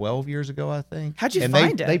 12 years ago, I think. How'd you and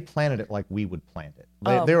find it? They planted it like we would plant it.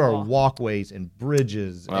 Oh, There cool. are walkways and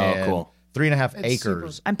bridges Oh, and cool. 3.5 It's super-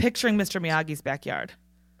 acres. I'm picturing Mr. Miyagi's backyard.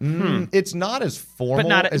 It's not as formal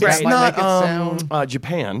not- as right. that It's might Not make it sound.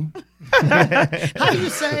 Japan. How do you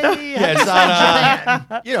say? Yeah, it's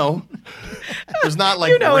not. You know, there's not like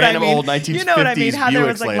You know what I random mean? old 1950s You know what I mean? How there Buicks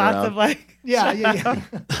was like laying lots around. of like. Yeah.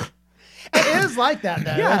 It is like that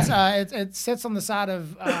though. Yeah. It sits on the side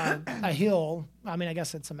of a hill. I mean, I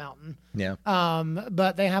guess it's a mountain. Yeah.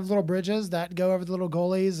 But they have little bridges that go over the little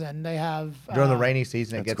gullies, and they have During the rainy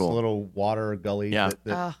season, it That's gets cool. little water gullies Yeah.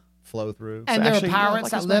 that flow through. And there actually, are yeah, pirates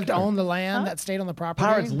like that his lived backyard. on the land that stayed on the property.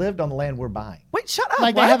 Pirates lived on the land we're buying. Wait, shut up!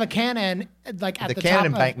 Like what? they have a cannon, like at The the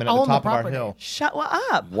cannon top embankment of, at the on top of our property. hill. Shut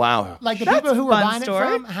up! Wow. Like the That's people who were fun buying story.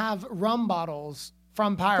 it from have rum bottles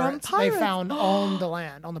from pirates, pirates. they found on the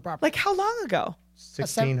land, on the property. Like how long ago?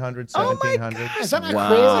 1600, Oh my 1700. gosh. Is that not Wow,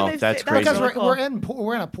 crazy? that's That's crazy. Because really cool.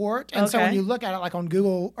 we're in a port, and so when Okay. you look at it like on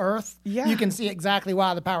Google Earth, Yeah. you can see exactly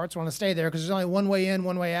why the pirates want to stay there because there's only one way in,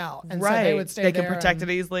 one way out, and Right. so they would stay they there. can protect it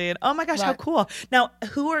easily. And oh my gosh, how Right. cool! Now,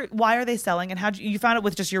 why are they selling? And how you found it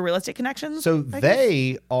with just your real estate connections? So I guess?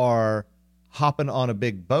 they are hopping on a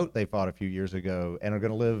big boat they bought a few years ago and are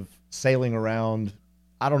going to live sailing around,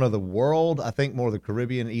 I don't know, the world. I think more the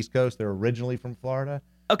Caribbean, East Coast. They're originally from Florida.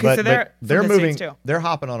 Okay, so they're from the moving. States, too. They're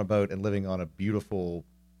hopping on a boat and living on a beautiful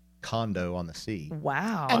condo on the sea.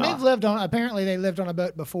 Wow. And they've lived on. Apparently, they lived on a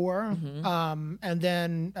boat before, Mm-hmm. and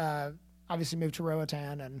then obviously moved to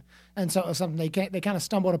Roatan, and so it was something they kind of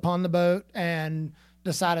stumbled upon the boat and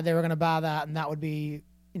decided they were going to buy that, and that would be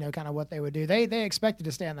kind of what they would do. They expected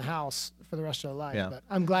to stay in the house for the rest of their life, Yeah. but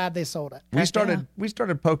I'm glad they sold it. We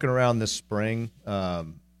started poking around this spring,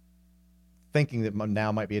 thinking that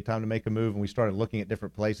now might be a time to make a move, and we started looking at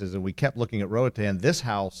different places, and we kept looking at Roatan. This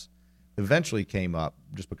house eventually came up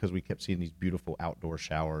just because we kept seeing these beautiful outdoor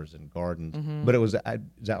showers and gardens, but it was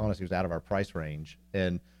honestly, it was out of our price range,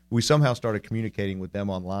 and we somehow started communicating with them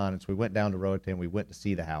online, and so we went down to Roatan. We went to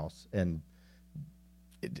see the house, and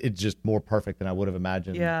it's just more perfect than I would have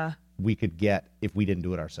imagined we could get if we didn't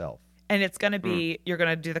do it ourselves. And it's gonna be you're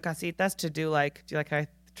gonna do the casitas to do like how I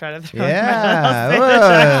try to throw it in my Yeah. mouth?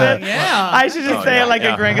 What? Yeah. I should just say it like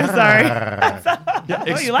a gringo. Sorry. Yeah,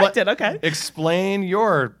 Oh, you liked it. Okay. Explain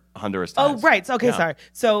your Honduras Oh, ties. right. Okay, Yeah. sorry.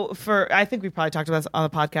 So I think we probably talked about this on the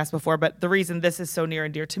podcast before, but the reason this is so near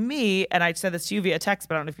and dear to me, and I said this to you via text,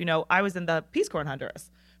 but I don't know if you know, I was in the Peace Corps in Honduras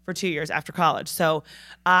for 2 years after college. So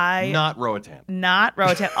Not Roatan. not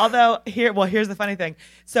Roatan. Although here's the funny thing.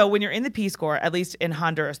 So when you're in the Peace Corps, at least in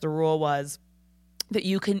Honduras, the rule was that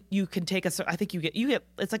you can take I think you get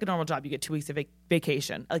it's like a normal job. You get 2 weeks of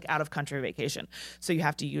vacation, like out of country vacation. So you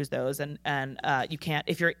have to use those, and you can't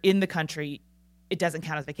if you're in the country. It doesn't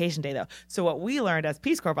count as vacation day though. So what we learned as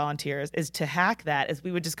Peace Corps volunteers is to hack that. Is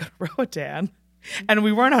we would just go to Roatan. And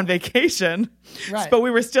we weren't on vacation, Right. but we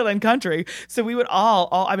were still in country. So we would all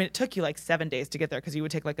I mean, it took you like 7 days to get there because you would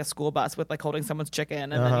take like a school bus with like holding someone's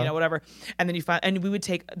chicken and then, whatever. And then and we would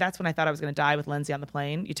take, that's when I thought I was going to die with Lindsay on the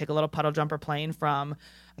plane. You take a little puddle jumper plane from,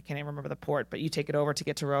 I can't even remember the port, but you take it over to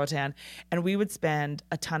get to Roatan. And we would spend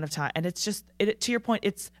a ton of time. And it's just, to your point,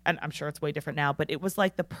 and I'm sure it's way different now, but it was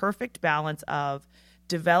like the perfect balance of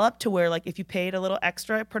developed to where like if you paid a little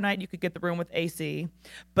extra per night you could get the room with AC,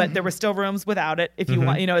 but there were still rooms without it if you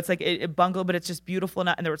want, it's like a bungalow, but it's just beautiful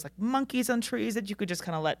enough. And there was like monkeys on trees that you could just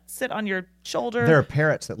kind of let sit on your shoulder. There are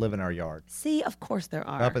parrots that live in our yard, See, of course there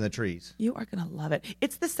are. up in the trees. You are gonna love it.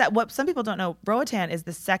 It's what some people don't know. Roatan is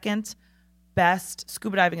the second best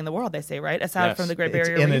scuba diving in the world, they say, right? Aside Yes. from the Great It's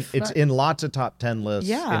Barrier Reef. it's in lots of top 10 lists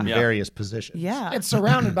Yeah. in Yeah. various positions. Yeah. It's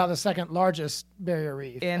surrounded by the second largest barrier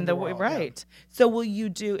reef in the world. right. So will you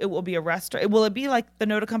do? It will be a restaurant. Will it be like the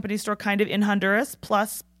Noda Company store, kind of in Honduras,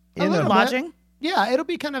 plus A little bit. lodging? Yeah, it'll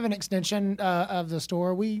be kind of an extension of the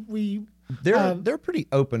store. They're pretty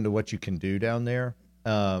open to what you can do down there.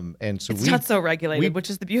 And so It's not so regulated, which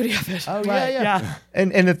is the beauty of it. Oh Right. Yeah.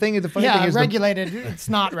 And the funny thing Yeah, is regulated. It's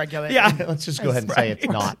not regulated. Yeah. let's just go ahead and say it's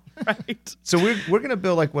not. Right. So we're gonna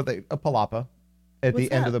build like a palapa, at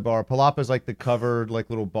the end of the bar. Palapa is like the covered, like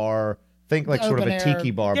little bar. Think like sort of a open air.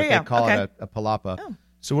 tiki bar, but Yeah, they call okay. it a palapa. Oh.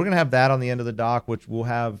 So we're gonna have that on the end of the dock, which we'll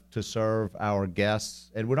have to serve our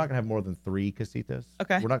guests, and we're not gonna have more than 3 casitas.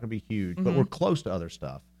 Okay. We're not gonna be huge, but we're close to other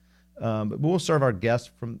stuff. But we'll serve our guests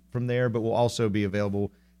from there, but we'll also be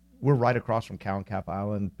available. We're right across from Cow and Cap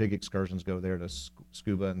Island. Big excursions go there to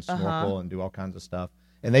scuba and snorkel and do all kinds of stuff,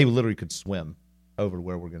 and they literally could swim over to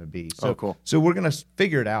where we're going to be. So, Oh, cool. So we're going to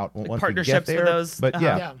figure it out once we get partnerships there. with those, But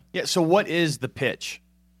yeah, Yeah. Yeah. So what is the pitch?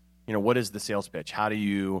 What is the sales pitch? Are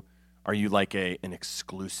you like an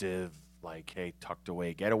exclusive, like, hey, tucked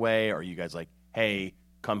away getaway? Or are you guys like, hey,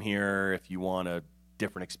 come here if you want a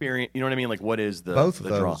different experience? You know what I mean? Like, what is the both of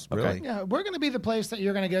the draw? those really. Okay. Yeah, we're going to be the place that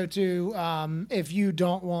you're going to go to if you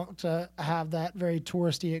don't want to have that very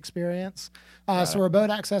touristy experience. So we're boat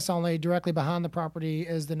access only. Directly behind the property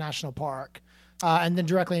is the national park. And then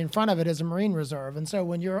directly in front of it is a marine reserve. And so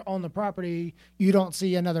when you're on the property, you don't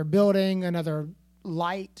see another building, another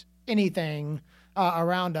light, anything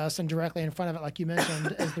around us. And directly in front of it, like you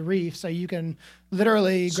mentioned, is the reef. So you can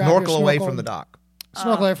literally grab your Snorkel away snorkel, from the dock.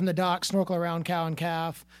 Snorkel away from the dock, snorkel around Cow and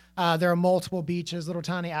Calf. There are multiple beaches, little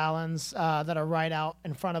tiny islands that are right out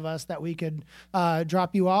in front of us that we could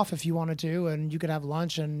drop you off if you wanted to, and you could have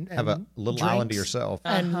lunch and Have a little island to drinks. yourself.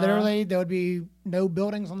 And literally, there would be no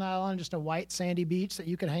buildings on the island, just a white sandy beach that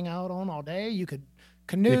you could hang out on all day. You could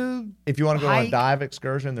canoe. If you want to go on a hike. dive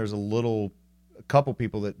excursion, there's a couple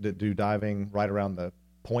people that do diving right around the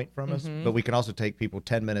point from us, but we can also take people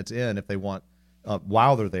 10 minutes in if they want,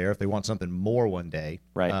 while they're there, if they want something more one day.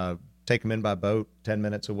 Right. Take them in by boat 10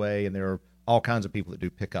 minutes away, and there are all kinds of people that do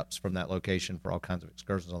pickups from that location for all kinds of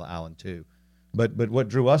excursions on the island too. But what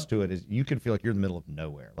drew us to it is you can feel like you're in the middle of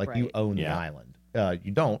nowhere, like you Right. own the Yeah. island.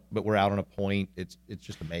 You don't, but we're out on a point. It's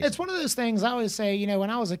just amazing. It's one of those things I always say, when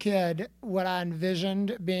I was a kid, what I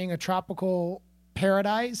envisioned being a tropical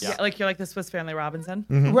paradise. Yeah, like you're like the Swiss Family Robinson.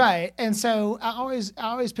 Right. And so I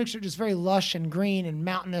always pictured just very lush and green and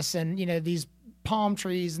mountainous and, these palm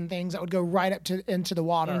trees and things that would go right up into the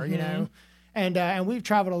water, And we've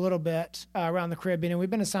traveled a little bit around the Caribbean, and we've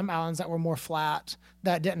been to some islands that were more flat,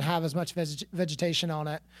 that didn't have as much vegetation on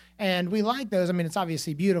it. And we like those. I mean, it's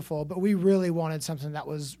obviously beautiful, but we really wanted something that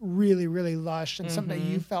was really, really lush and something that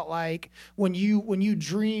you felt like when you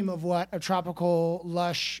dream of what a tropical,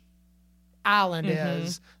 lush island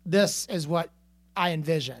is, this is what I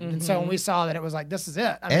envisioned. And so when we saw that, it was like, this is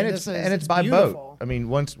it. I mean, It's by beautiful. boat. I mean,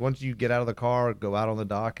 once you get out of the car, go out on the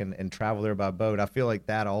dock and travel there by boat, I feel like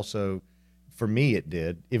that also, for me,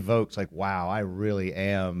 evokes like, wow, I really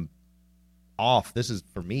am off. This is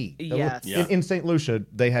for me. Yes. Yeah. In St. Lucia,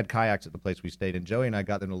 they had kayaks at the place we stayed, and Joey and I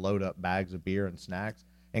got them to load up bags of beer and snacks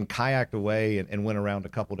and kayaked away and went around a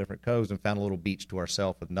couple different coves and found a little beach to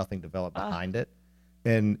ourselves with nothing developed behind it.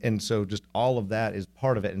 And so just all of that is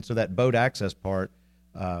part of it. And so that boat access part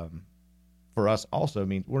for us also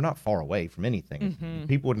means we're not far away from anything.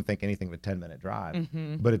 People wouldn't think anything of a 10-minute drive,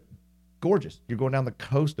 but it's gorgeous. You're going down the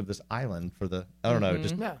coast of this island for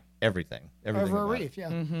just Yeah. everything Over a about it. reef,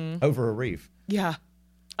 yeah. Over a reef. Yeah.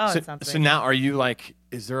 Oh, it sounds So amazing. now, are you like?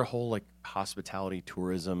 Is there a whole like hospitality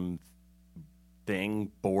tourism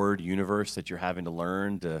thing, board universe that you're having to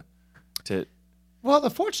learn to? Well, the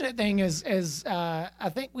fortunate thing is I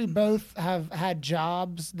think we both have had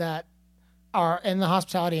jobs that are in the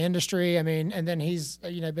hospitality industry. I mean, and then he's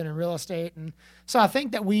been in real estate, and so I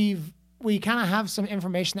think that we kind of have some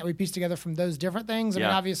information that we piece together from those different things. I mean,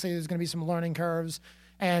 Yeah. obviously there's going to be some learning curves,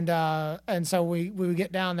 and so we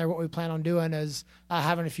get down there. What we plan on doing is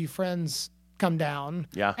having a few friends come down,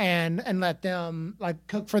 Yeah. and let them like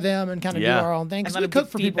cook for them and kind of Yeah. do our own thing. and 'Cause let we them cook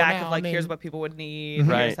give for people feedback now. of like, I mean, here's what people would need,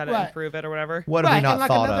 Right. here's how to Right. improve it or whatever. What have we not and like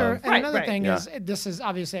thought another, of? And another Right. thing Yeah. is, this is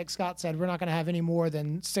obviously, like Scott said, we're not going to have any more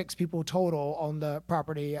than 6 people total on the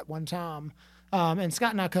property at one time. And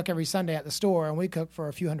Scott and I cook every Sunday at the store, and we cook for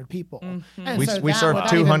a few hundred people. And We so we that, served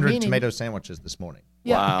without even 200 meaning- tomato sandwiches this morning.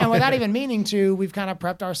 Yeah, Wow. and without even meaning to, we've kind of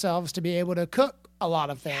prepped ourselves to be able to cook a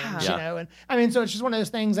lot of things, Yeah. And I mean, so it's just one of those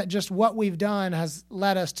things that just what we've done has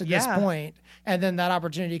led us to this Yeah. point. And then that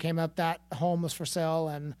opportunity came up. That home was for sale,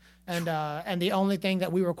 and the only thing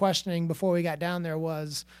that we were questioning before we got down there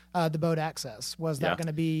was the boat access. Was that Yeah. going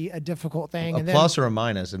to be a difficult thing? A and plus or a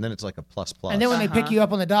minus, and then it's like a plus plus. and then when they pick you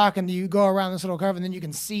up on the dock and you go around this little curve, and then you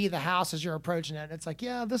can see the house as you're approaching it. It's like,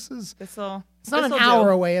 yeah, it's not an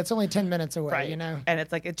hour away. It's only 10 minutes away. Right. And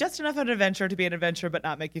it's like it's just enough of an adventure to be an adventure, but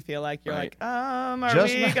not make you feel like you're Right. like, are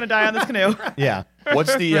Just we not- gonna die on this canoe? yeah.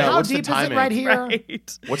 What's the how what's deep the is timing? it right here?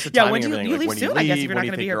 Right. What's the Yeah, timing? when and you everything? leave when soon, you I leave, guess if you're when not do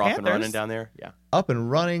you gonna be think here you're off and running Panthers. down there? Yeah. Up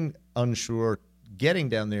and running, unsure. Getting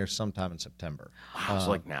down there sometime in September. Wow. So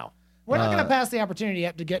like now. We're not going to pass the opportunity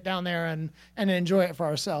up to get down there and enjoy it for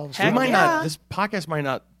ourselves. Heck We might yeah. not. This podcast might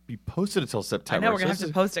not be posted until I September. know we're so gonna this have to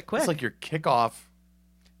is- post it quick. It's like your kickoff.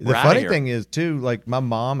 The We're outta funny here. thing is, too, like my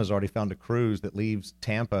mom has already found a cruise that leaves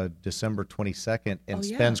Tampa December 22nd and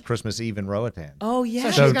yeah. spends Christmas Eve in Roatan. oh yeah. So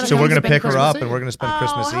So, she's gonna so come we're going to spend pick her Christmas up Eve. and we're going to spend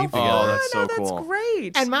Christmas how Eve fun. together. Oh, that's so That's cool.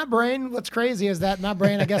 great. And my brain, what's crazy is that my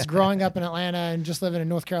brain, I guess, growing up in Atlanta and just living in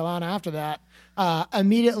North Carolina after that,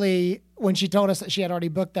 immediately when she told us that she had already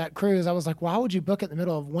booked that cruise, I was like, why would you book it in the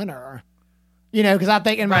middle of winter? You know, because I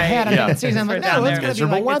think in my Right. head, I Yeah. think the season, I'm like, It's down no, it's there. going to be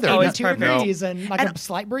Miserable like weather. Oh, it's 82 perfect. degrees and like And- a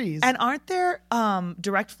slight breeze. And aren't there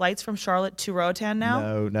direct flights from Charlotte to Roatan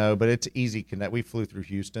now? No, but it's easy connect. We flew through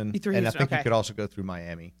Houston, Through and I Houston, think okay. you could also go through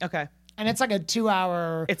Miami. Okay. And it's like a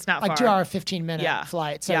 2-hour. It's not like far. 2 hour, 15-minute Yeah.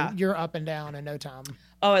 flight. So Yeah. you're up and down in no time.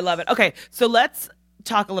 Oh, I love it. Okay, so let's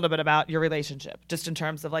talk a little bit about your relationship, just in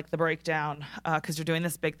terms of like the breakdown, because you're doing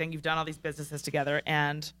this big thing. You've done all these businesses together,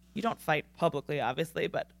 and you don't fight publicly, obviously,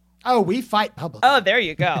 but Oh, we fight publicly. oh, there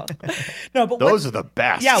you go. No, but Those are the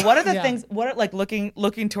best. yeah. What are the Yeah. things? What are like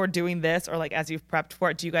looking toward doing this, or like as you've prepped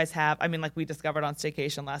for it? Do you guys have? I mean, like we discovered on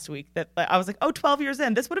staycation last week that I was like, oh, 12 years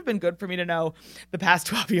in, this would have been good for me to know the past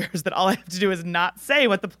 12 years that all I have to do is not say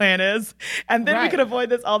what the plan is, and then we Right. could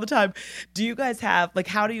avoid this all the time. Do you guys have like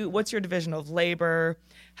what's your division of labor?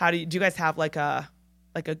 Do you guys have like a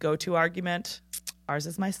go-to argument? Ours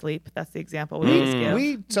is my sleep. That's the example we always give.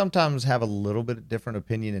 We sometimes have a little bit different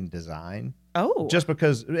opinion in design, oh, just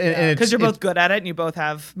because, because you're both good at it and you both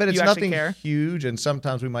have, but it's you actually nothing care. huge. And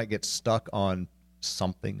sometimes we might get stuck on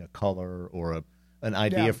something, a color or an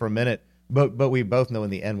idea Yeah. for a minute. But we both know in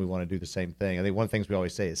the end we want to do the same thing. I think one of the things we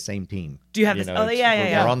always say is same team. Do you have this? Oh, yeah,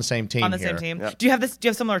 yeah. We're on the same team. On the here. same team. Yep. Do you have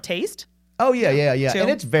similar taste? Oh yeah. Too? And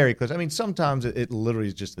it's very close. I mean, sometimes it literally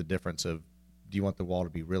is just the difference of, do you want the wall to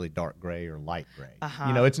be really dark gray or light gray? Uh-huh.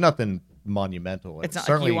 You know, it's nothing monumental. It's not like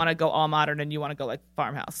certainly you want to go all modern and you want to go like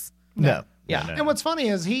farmhouse. no. Yeah. no. And what's funny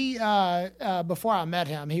is he, before I met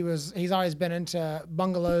him, he's always been into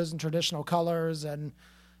bungalows and traditional colors and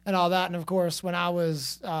all that. And of course, when I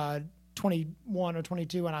was 21 or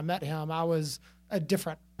 22 when I met him, I was a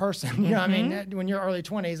different person. You know what I mean? When you're early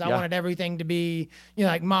 20s, I Yeah. wanted everything to be,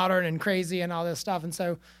 like modern and crazy and all this stuff. And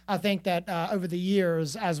so I think that over the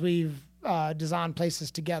years, as we've designed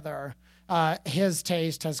places together, his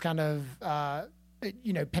taste has kind of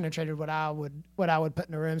penetrated what I would put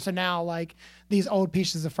in a room. So now, like these old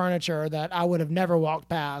pieces of furniture that I would have never walked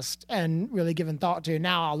past and really given thought to,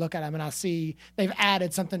 now I'll look at them and I see they've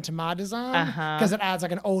added something to my design because it adds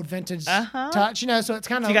like an old vintage touch. So it's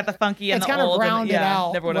kind of you got the funky and it's the kind old of and- rounded yeah,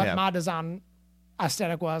 out never what would've- my design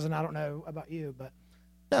aesthetic was, and I don't know about you, but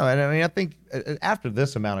No, and I mean, I think after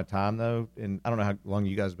this amount of time, though, and I don't know how long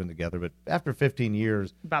you guys have been together, but after 15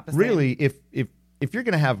 years, About the same. really, if you're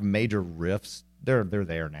going to have major rifts, they're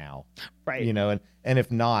there now, Right. And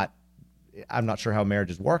if not, I'm not sure how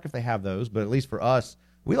marriages work if they have those, but at least for us,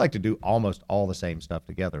 we like to do almost all the same stuff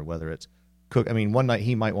together. Whether it's cook, I mean, one night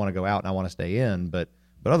he might want to go out and I want to stay in, but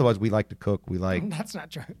otherwise we like to cook. We like that's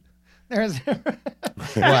not true. There's, I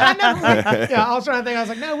was trying to think. I was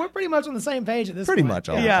like, no, we're pretty much on the same page at this pretty point. much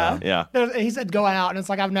all Yeah. the time. Yeah. He said go out, and it's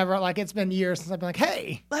like I've never it's been years since I've been like,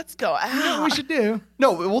 hey, Let's go you know out. what we should do?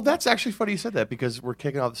 No, well, that's actually funny you said that because we're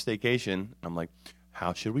kicking off the staycation. I'm like,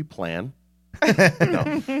 how should we plan?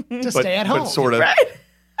 Just stay at home. But sort of.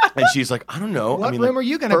 And she's like, I don't know. What I mean, room are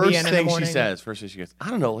you gonna be in First the thing she morning? says, first thing she goes, I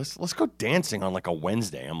don't know. Let's go dancing on like a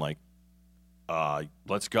Wednesday. I'm like,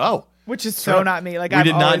 let's go. Which is so not me. Like we I've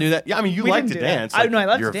did not always- do that. Yeah, I mean, you we like didn't to do that. dance. I know, I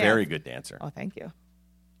love to You're a dance. very good dancer. Oh, thank you.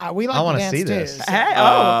 We like I to wanna dance see too. this. Hey,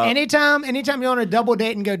 oh, Anytime you want to double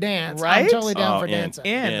date and go dance, I'm Right? totally down Oh, for in. dancing.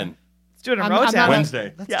 in. Let's do it in I'm Roatan. not-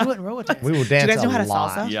 Wednesday. Let's Yeah. do it in Roatan. We will Do dance you guys know how to a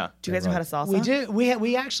lot. salsa? Yeah. Do you guys know how to salsa? We do.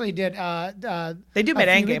 We actually did. They do a few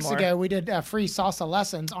merengue weeks more. ago. We did free salsa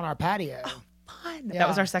lessons on our patio. Fun. Yeah. That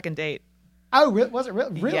was our second date. Oh, was it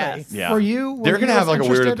really? Yes. Yeah. Were you? They're going gonna to have like a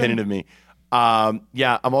weird opinion of me.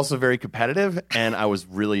 Yeah, I'm also very competitive, and I was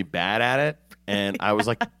really bad at it, and I was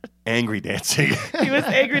like angry dancing. He was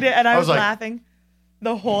angry, and I I was was like- laughing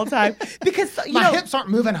the whole time because you My know hips aren't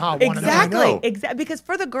moving how I want them to. exactly, know. exactly. Because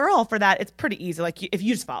for the girl, for that, it's pretty easy. Like if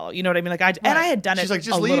you just follow, you know what I mean. Like and I had done it. She's like,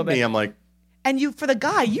 just a little leave me. bit. I'm like, And you, for the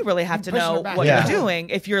guy, you really have to pushing know her back. what Yeah. you're doing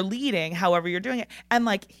if you're leading, however you're doing it. And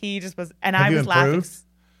like he just was, and Have I you was laughing. improved?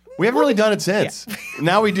 we haven't really done it since.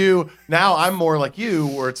 Now we do. Now I'm more like you,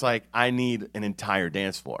 where it's like I need an entire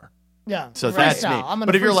dance floor. Yeah. So that's me. Freestyle. I'm gonna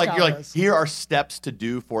But if you're like, freestyle this. here are steps to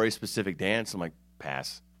do for a specific dance. I'm like,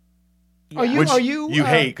 pass. Are you? Which Are you?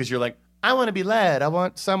 hate because you're like, I want to be led. I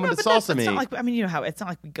want someone No, to but that's- salsa it's me. not like, I mean, you know how it's not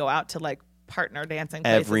like we go out to like partner dancing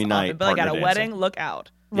places Every often, night, but like at a partner wedding, dancing. look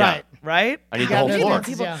out. Yeah. Right. right? I need the Yeah, whole no floor.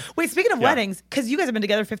 dances, yeah. Wait, speaking of Yeah. weddings, because you guys have been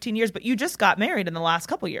together 15 years, but you just got married in the last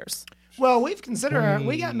couple years. Well, we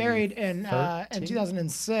got married in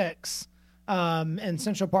 2006 in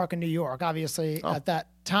Central Park in New York. Obviously, at that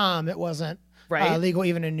time, it wasn't Right. legal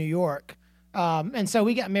even in New York. And so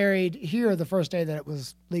we got married here the first day that it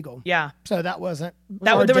was legal. Yeah. So that wasn't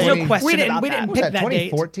There was no question we didn't, about we that. didn't Was pick that that date.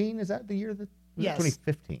 2014? Is that the year that? Yes.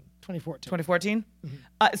 2015. 2014. 2014.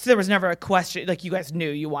 So there was never a question. Like you guys knew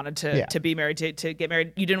you wanted Yeah. to be married, to get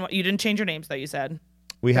married. You didn't change your names though. You said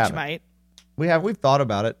We But have. you might. We've thought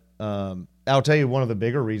about it. I'll tell you one of the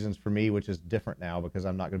bigger reasons for me, which is different now because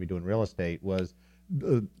I'm not going to be doing real estate, was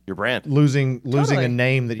Your brand. losing Totally. a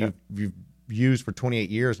name that you've used for 28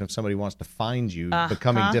 years, and if somebody wants to find you,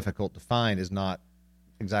 becoming difficult to find is not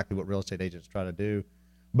exactly what real estate agents try to do.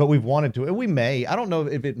 But we've wanted to, and we may. I don't know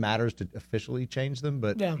if it matters to officially change them,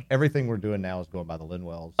 but Yeah. everything we're doing now is going by the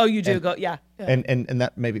Linwells. Oh, you do and, go. Yeah. and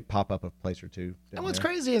that maybe pop up a place or two. And what's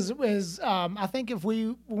crazy is I think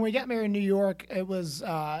when we got married in New York, it was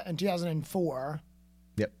in 2004.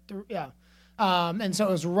 Yep. Yeah. And so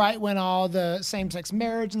it was right when all the same-sex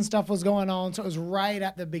marriage and stuff was going on. So it was right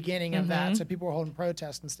at the beginning of that. So people were holding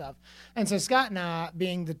protests and stuff. And so Scott and I,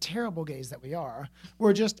 being the terrible gays that we are,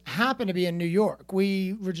 were just happened to be in New York.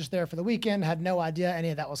 We were just there for the weekend, had no idea any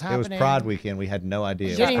of that was It happening. was Pride Weekend. We had no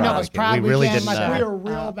idea. Didn't even know it was Pride We really weekend. didn't Like, know. we were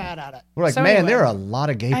real bad at it. We're like, So man, anyway. there are a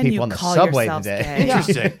lot of gay And people you on the call subway yourselves today. gay.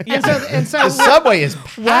 Interesting. And so The subway is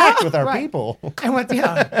packed with our Right. people. and we're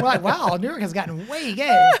like, wow, New York has gotten way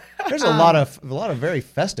gay. There's a lot of very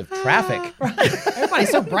festive traffic. Everybody's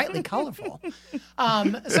so brightly colorful.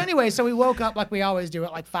 So anyway, so we woke up like we always do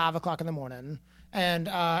at like 5 o'clock in the morning, and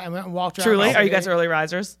went and walked around. Truly, the are you city. guys early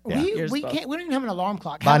risers? We You're we supposed- can't. We don't even have an alarm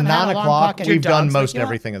clock. By Haven't had 9 an alarm o'clock, clock in- we've done dogs most wake you up?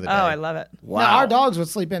 everything of the day. Oh, I love it. No, our dogs would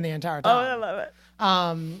sleep in the entire Oh, I time. love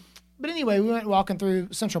it. But anyway, we went walking through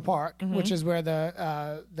Central Park, Mm-hmm. which is where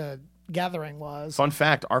the gathering was. Fun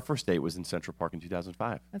fact: our first date was in Central Park in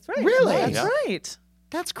 2005. That's right. Really? That's Yeah. right.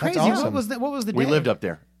 That's crazy. awesome. What was the We date? lived up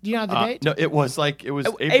there. Do you know the date? No, it was April.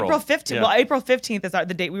 April 15th. Yeah. Well, April 15th is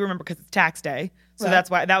the date we remember because it's tax day. So Right. that's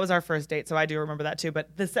why that was our first date. So I do remember that too. But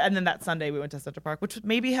and then that Sunday we went to Central Park, which would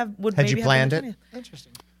maybe have Had you planned it?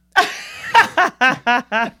 Interesting.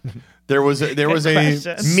 There was a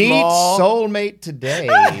question. Meet small. soulmate today.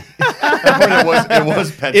 it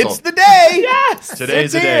was pencil. It's the day. Yes.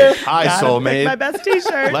 Today's the It's day. here. Hi, Gotta pick my soulmate. best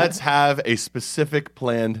T-shirt. Let's have a specific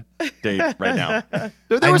planned date right now.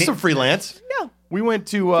 There was some freelance. No. We went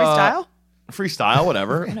to Freestyle? freestyle,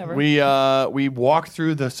 whatever. We walked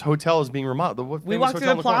through this hotel as being remodeled. What We famous walked through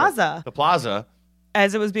hotel the in corner? plaza. The plaza,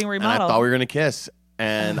 As it was being and I remodeled. thought we were gonna kiss,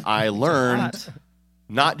 and I learned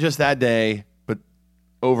not just that day, but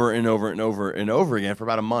over and over and over and over again for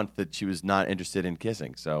about a month that she was not interested in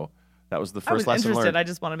kissing. So that was the I was first lesson interested. learned. I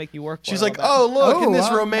just want to make you work. For She's it a like, little "Oh, look, in this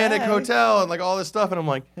Oh, romantic okay. hotel and like all this stuff," and I'm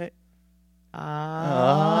like, "Hey."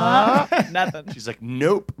 bit. Nothing. She's like,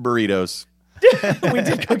 "Nope, burritos." We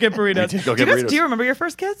did go get burritos. We did go get burritos. Do you remember your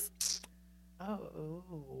first kiss?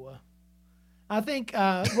 I think,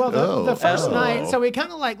 the first Oh. night, so we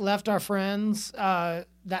kind of like left our friends that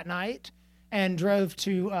night and drove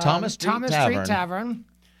to Thomas Street Tavern. Tavern.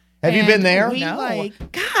 Have you And been there? We, No. like,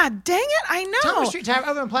 God dang it! I know. Thomas Street Tavern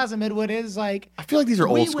over in Plaza Midwood is like. I feel like these are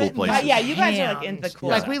we old school went and places. got Yeah, you guys are like in the hammed. cool.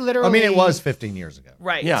 Like we literally. I mean, it was 15 years ago.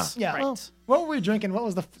 Right. Yeah. Yeah. Right. Well, what were we drinking? What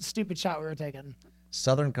was the stupid shot we were taking?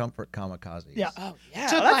 Southern Comfort Kamikazes. Yeah. Oh yeah.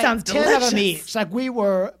 Took that like sounds 10 delicious. of them each. Like we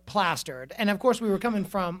were plastered, and of course we were coming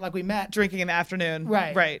from like we met. Drinking in the afternoon.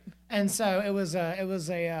 Right. Right. And so it was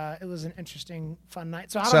an interesting, fun night.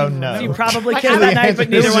 So I don't So even no. remember. You probably Like, kissed I that don't- night, but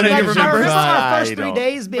This neither is one of an you interesting remembers. I remember I our first 3 don't.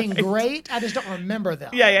 days being great. I just don't remember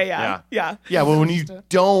them. Yeah. Yeah, well, when you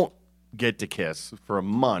don't get to kiss for a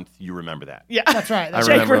month, you remember that. Yeah. That's right. That's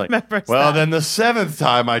I Jake remember. Like, remembers well, that. then the 7th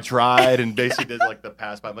time I tried and basically did like the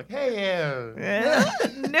pass by. I'm like, hey, yeah.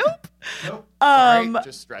 Nope. Nope. Um, Sorry,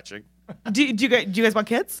 just stretching. do you guys want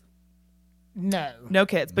kids? No. No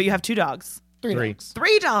kids, but you have 2 dogs. Three. Three. dogs.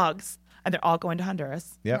 3 dogs, and they're all going to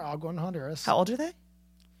Honduras. Yep. They're all going to Honduras. How old are they?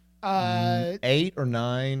 8 or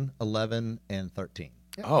 9, 11, and 13.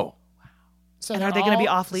 Oh, So And they're are they going to be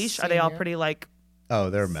all off leash? Are they all senior. pretty like Oh,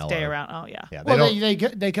 they're mellow. stay around? Oh yeah. Yeah, they Well,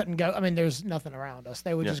 don't. they couldn't go. I mean, there's nothing around us.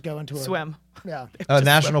 They would just go into a Swim. Yeah. a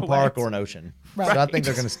national swim park away. or an ocean. Right. So I think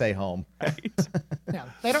they're going to stay home. Yeah.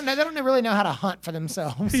 They don't really know how to hunt for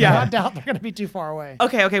themselves. So Yeah. I doubt they're going to be too far away.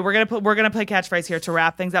 Okay, we're gonna play catchphrase here to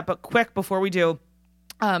wrap things up. But quick before we do,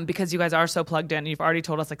 because you guys are so plugged in, you've already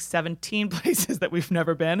told us like 17 places that we've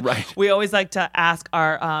never been. Right. We always like to ask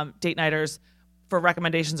our date nighters for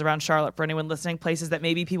recommendations around Charlotte for anyone listening, places that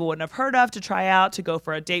maybe people wouldn't have heard of to try out, to go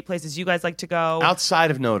for a date, places you guys like to go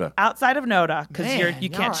Outside of Noda. outside of Noda because you Man,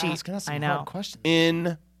 can't y'all are cheat. asking us some I know. hard questions.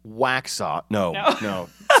 In Waxhaw. No.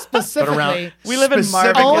 Specifically, around- We live in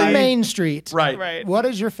Specifically- Marvin. on Main Street. Right. Right. What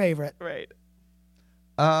is your favorite? Right.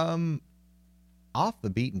 Off the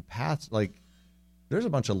beaten paths, like there's a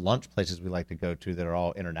bunch of lunch places we like to go to that are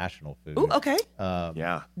all international food. Ooh, okay.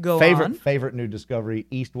 Yeah. Go on. Favorite new discovery,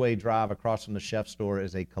 Eastway Drive across from the chef store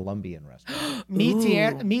is a Colombian restaurant.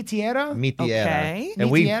 Mitiera. Mitiera. Okay. And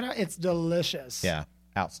we, Mitiera, it's delicious. yeah,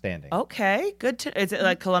 outstanding. Okay. Good. Is it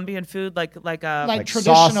like Colombian food, like Like Like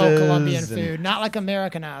traditional sauces Colombian and- food, not like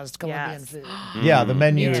Americanized Colombian Yes. food. Yeah, the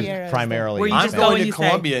menu Mitiera is is the- primarily. Where you I'm just go going and to you say-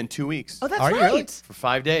 Colombia in 2 weeks. Oh, that's Are you right. really? For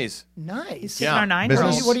 5 days. Nice. Taking our 9-year-old.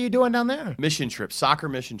 Business. What are you doing down there? Mission trip. Soccer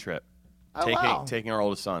mission trip. Oh, wow. Taking our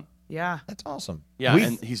oldest son. Yeah. That's awesome. Yeah, We-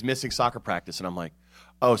 and he's missing soccer practice, and I'm like,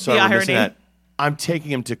 oh, sorry, The we're missing irony. that. I'm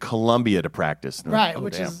taking him to Colombia to practice. And I'm like, Right, oh,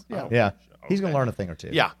 which damn. is, yeah. yeah, he's gonna learn a thing or two.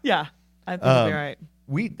 Yeah. Yeah. I think it'll be all right.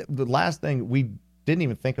 The last thing we didn't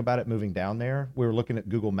even think about it moving down there. We were looking at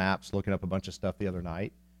Google Maps, looking up a bunch of stuff the other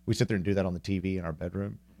night. We sit there and do that on the TV in our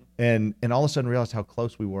bedroom, and all of a sudden realized how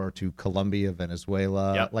close we were to Colombia,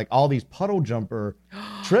 Venezuela, Yep. like all these puddle jumper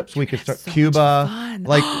trips we could start. so much Cuba, fun.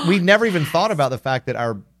 like we never even thought about the fact that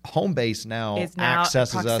our home base now Is now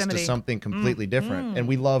accesses us to proximity. something completely different, and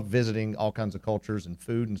we love visiting all kinds of cultures and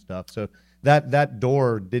food and stuff. So that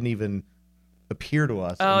door didn't even appear to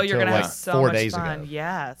us Oh, until you're gonna like have so 4 much days fun. ago.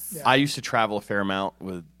 Yes. I used to travel a fair amount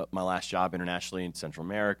with my last job internationally in Central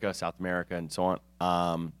America, South America, and so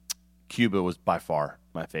on. Cuba was by far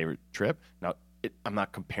my favorite trip. Now, I'm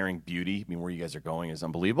not comparing beauty. I mean, where you guys are going is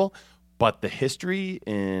unbelievable. But the history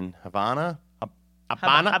in Havana,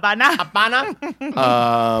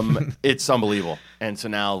 it's unbelievable. And so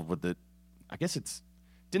now with I guess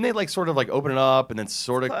didn't they like sort of like open it up and then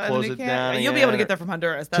sort of close it down? You'll be able to get there from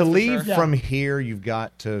Honduras. That's To for leave sure. from here, you've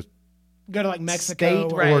got to Go to like Mexico.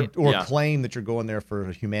 state Right. or Yeah. claim that you're going there for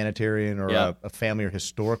a humanitarian or Yeah. a family or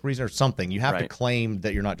historic reason or something. You have to Right. claim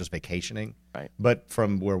that you're not just vacationing. Right. But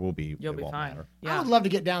from where we'll be, You'll it be won't fine. matter. I Yeah. would love to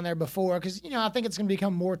get down there before because I think it's going to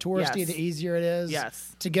become more touristy Yes. the easier it is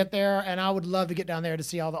Yes. to get there, and I would love to get down there to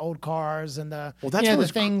see all the old cars and the Well, that's the what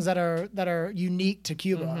was things that are unique to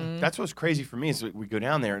Cuba. Mm-hmm. That's what's crazy for me is we go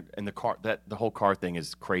down there and the whole car thing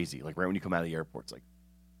is crazy. Like right when you come out of the airport, it's like,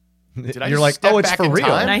 did I You're just like, step oh, it's back for in real.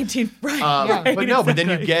 time? 19. Right. Yeah. But no, but then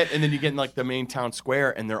you exactly. get in like the main town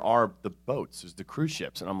square, and there are the boats, there's the cruise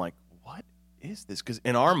ships, and I'm like, what is this? Because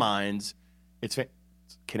in our minds, it's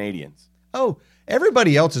Canadians. Oh,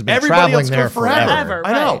 everybody else has been Everybody traveling else there go forever.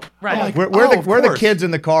 Right. I know. Right. I'm like, We're oh, we're the course. kids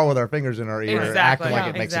in the car with our fingers in our ear, Exactly. acting like Yeah,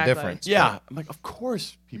 it makes exactly. a difference. Yeah, I'm like, of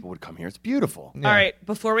course people would come here. It's beautiful. All right.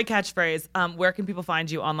 Before we catchphrase, where can people find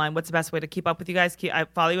you online? What's the best way to keep up with you guys? I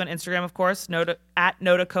follow you on Instagram, of course. At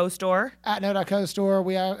Noda Co Store. At Noda Co store,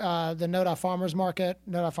 we are the Noda Farmers Market.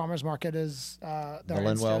 Noda Farmers Market is the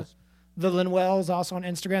Linwells. The Linwells also on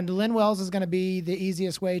Instagram. The Linwells is going to be the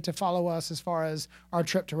easiest way to follow us as far as our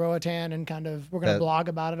trip to Roatan and kind of we're going to blog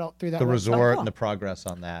about it all through that. The website. resort cool. and the progress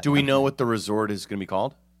on that. Do we know what the resort is going to be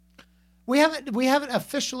called? We haven't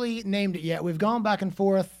officially named it yet. We've gone back and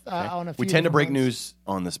forth on a few. We tend to different break ones. news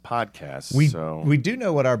on this podcast. We so we do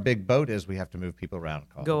know what our big boat is. We have to move people around.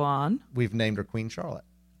 Called. Go on. We've named her Queen Charlotte.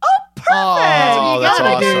 Oh, You that's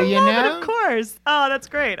gotta awesome. do, you know? Of course. Oh, that's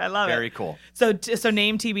great. I love it. Very cool. So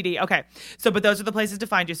name TBD. Okay. So, but those are the places to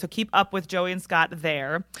find you. So keep up with Joey and Scott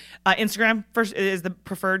there. Instagram first is the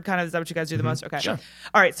preferred kind of. Is that what you guys do the most? Okay. Sure.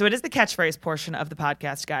 All right. So it is the catchphrase portion of the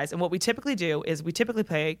podcast, guys. And what we typically do is we typically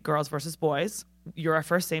play girls versus boys. You're our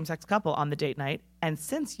first same-sex couple on the date night, and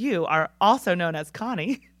since you are also known as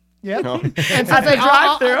Connie. Yep. No. And since At the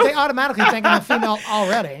drive-thru. they automatically think I'm a female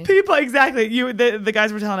already. People, exactly. The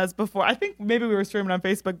guys were telling us before. I think maybe we were streaming on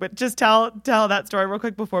Facebook, but just tell that story real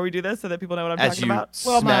quick before we do this, so that people know what I'm As talking you about.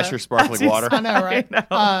 smash your sparkling water. I know, right?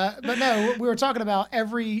 I know. But no, we were talking about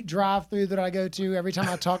every drive-through that I go to. Every time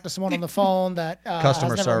I talk to someone on the phone that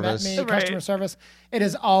Customer has never service. met me, Right. customer service, it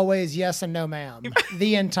is always yes and no, ma'am.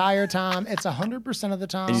 The entire time, it's 100% of the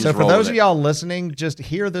time. And you So just for roll those with of it. y'all listening, just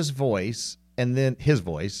hear this voice and then his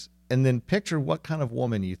voice, and then picture what kind of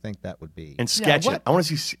woman you think that would be. And sketch what- it. I want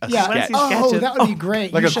to see a Yeah. sketch. see Oh, sketches. that would be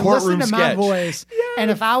great. Like you a should courtroom listen to my sketch. voice.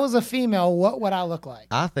 And if I was a female, what would I look like?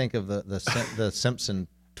 I think of the Simpson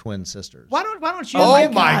twin sisters. Why don't you? Oh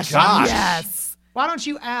give- my gosh. Yes. Why don't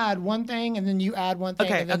you add one thing and then you add one thing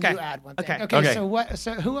Okay, and then okay, you add one thing? okay. Okay. So what?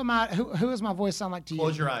 So who am I? Who does my voice sound like to you?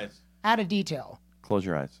 Close your eyes. Add a detail. Close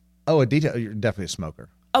your eyes. Oh, a detail. You're definitely a smoker.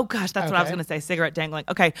 Oh gosh, that's what I was Okay. going to say. Cigarette dangling.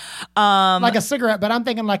 Okay. Like a cigarette, but I'm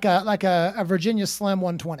thinking like a Virginia Slim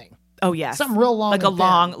 120. Oh yes, Something real long like a and thin.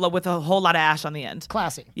 long with a whole lot of ash on the end.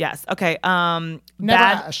 Classy. Yes. Okay. Never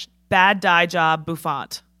bad ash. bad dye job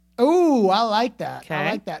bouffant Ooh, I like that. I Okay.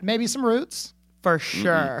 like that. Maybe some roots. for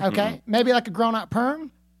sure. Okay. Maybe like a grown out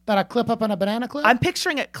perm that I clip up on a banana clip. I'm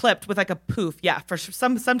picturing it clipped with like a poof. Yeah, for sure.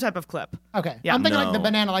 Some type of clip. Okay. Yeah. I'm thinking like the No.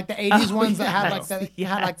 banana, like the 80s ones that had like yes. the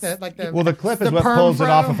had like the Well, the clip is the what perm pulls it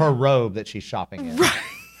off fro. of her robe that she's shopping in,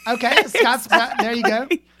 Okay, Scott's got, there you go. I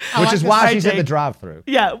which like is this. why Hi, she's at the Jake. drive-through.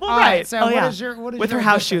 Yeah. Well, All right. right, so oh, what yeah. is your- what is with your her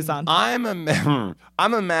house ambition? shoes on?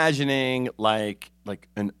 I'm imagining like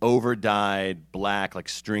an over-dyed black, like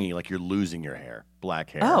stringy, like you're losing your hair, black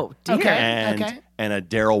hair. Oh, dear. Okay. and and a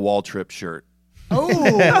Daryl Waltrip shirt. Oh,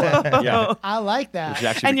 Yeah, I like that. which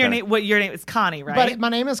actually And be your kinda- name? What your name is? Connie, right? But my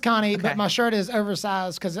name is Connie, Okay. but my shirt is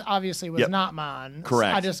oversized because it obviously was Yep. not mine.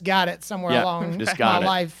 Correct. I just got it somewhere Yep, along just my got it.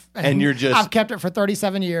 life. And you're just- I've kept it for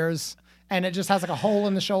 37 years, and it just has like a hole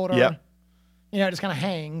in the shoulder. Yep. You know, it just kind of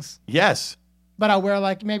hangs. Yes. But I wear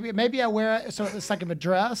like maybe I wear it so it's like a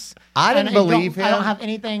dress. I didn't and it don't- believe I don't him. have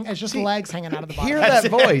anything. It's just legs hanging out of the bottom. Hear that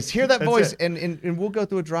voice. Hear that That's voice. it. And we'll go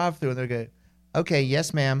through a drive-through and they'll go, okay,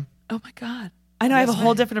 yes, ma'am. oh my god. I know I have a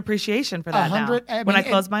whole different appreciation for that 100 now. I when I mean,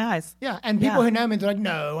 close my eyes. Yeah, and people Yeah. who know me, they're like,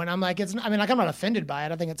 no, and I'm like, it's. I mean, like, I'm not offended by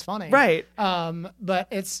it. I think it's funny, Right. But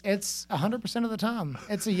it's 100% of the time.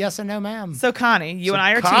 It's a yes or no, ma'am. So Connie, you and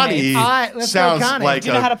I are Connie teammates. All right, let's go, sounds Connie. like Do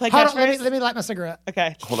you know how to play Hold on, catchphrase? let me light my cigarette.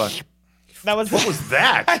 Okay. Hold on. That was. What was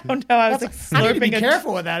that? Oh no! I was like I need to be slurping.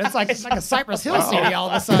 careful with that. It's like a Cypress Hill CD all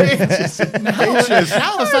of a sudden.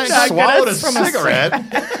 now all of a sudden, not Swallowed a good.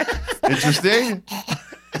 cigarette. Interesting.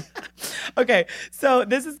 Okay, so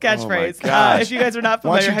this is catchphrase. gosh. If you guys are not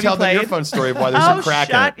Why familiar, don't you have tell you them played? your fun story of why there's Oh, a crack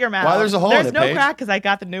in shut it? your mouth. Why there's a hole There's in it, no Paige? crack because I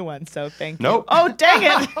got the new one. So thank you. Nope. Oh dang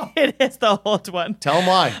it! It is the old one. Tell them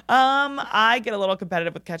why. I get a little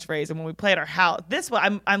competitive with catchphrase, and when we play at our house, this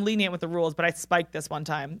one I'm lenient with the rules, but I spiked this one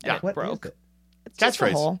time and it What broke. is it? It's just a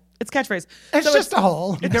Catchphrase. hole. It's catchphrase. it's So just a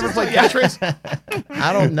hole. You've never played catchphrase?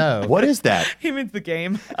 I don't know. What is that? He means the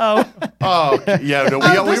game. Oh, Oh, yeah, no, we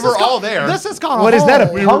This were is all called- there. This is called What a is hole. that?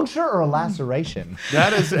 A puncture or a laceration?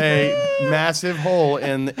 That is a massive hole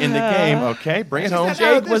in the game. Okay, bring it home. No,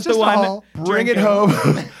 Jake this was is the just a one. hole. Bring it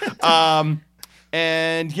home.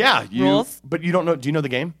 And yeah, Rules? But you don't know. Do you know the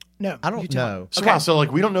game? No, I don't know. So, Okay. wow, so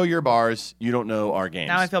like we don't know your bars. You don't know our games.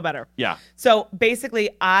 now I feel better. Yeah. So basically,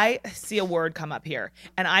 I see a word come up here,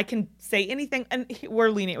 and I can say anything. And we're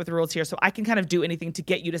lenient with the rules here, so I can kind of do anything to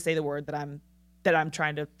get you to say the word that I'm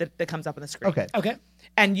trying to that comes up on the screen. Okay. Okay.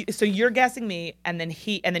 And so you're guessing me, and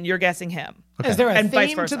then you're guessing him. Is there a And vice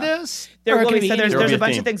theme versa. to this? There Or will can it be. So there's There will be a a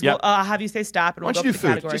bunch theme. of things. Yep. We'll I'll have you say stop, and Why we'll don't go you for do the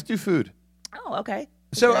food? category. Just do food. Oh, okay.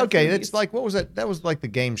 So, Grab okay, food. it's like, what was that? That was like the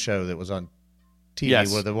game show that was on TV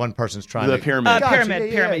Yes. where the one person's trying The to. pyramid. Gotcha, Pyramid,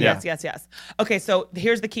 yeah, pyramid. yeah. Yes. Okay, so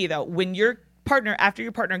here's the key though. When after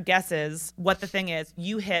your partner guesses what the thing is,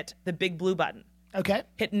 you hit the big blue button. Okay.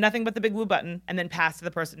 Hit nothing but the big blue button, and then pass to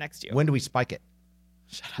the person next to you. When do we spike it?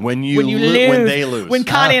 When you lose, when they lose. When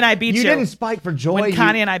Connie and I beat you. You didn't spike for joy. When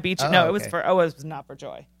Connie and I beat you. Oh, No, it was okay. for. Oh, it was not for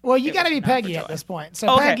joy. Well, you It got to was be not for Peggy joy. at this point. So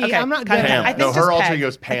Okay, Peggy, okay. I'm not good Kind of Pam. I think No, just her alter Peg.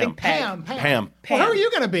 ego's I think Pam. Peg. Pam. Well, who are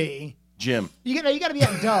you going to be? Jim. You got to be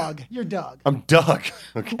at Doug. You're Doug. I'm Doug.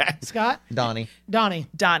 Okay. Scott, Donnie. Donnie.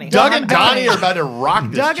 Donnie. Doug and and Donnie Donnie. are about to rock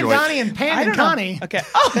this Doug joint. and Donnie and Pam I and don't know. Connie. Okay.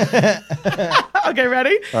 Oh. Okay,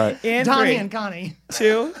 ready? All right. And Donnie 3, and Connie.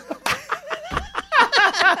 2.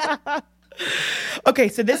 Okay,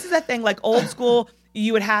 so this is a thing like old school.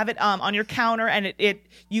 You would have it on your counter, and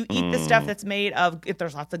you eat the stuff that's made of. If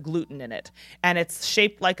there's lots of gluten in it, and it's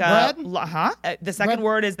shaped like a Bread? The second Bread?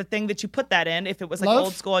 word is the thing that you put that in. If it was like Loaf?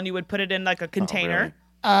 old school, and you would put it in like a container,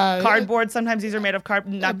 really? cardboard. Sometimes these are made of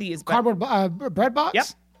not these, but Cardboard bread box? Yep.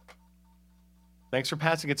 Thanks for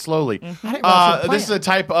passing it slowly. I didn't realize you were This is a playing.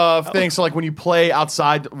 type of thing. So, like when you play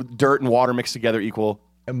outside, dirt and water mixed together equal.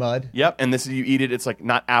 Mud. Yep. And this is you eat it. It's like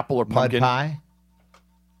not apple or Mud pumpkin. pie.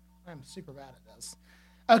 I'm super bad at this.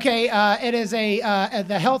 Okay, it is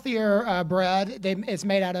the healthier bread. It's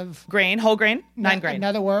made out of grain, whole grain, 9 grain,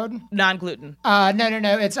 Another word? non-gluten,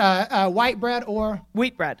 No. It's white bread or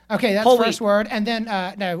wheat bread. okay. That's Whole first wheat. word, and then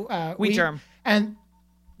Wheat germ. and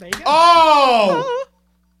there you go.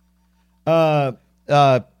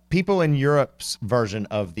 Oh, People in Europe's version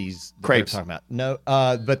of these that Crepes. they're talking about.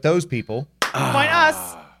 No, but those people, Point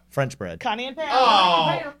us, French bread. Connie and Pam.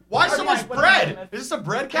 oh! Why so Okay, much what's bread? the name? Is this a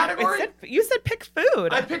bread It category? said- you said pick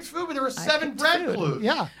food. I picked food, but there were 7 picked bread food. clues.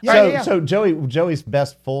 Yeah. So Joey's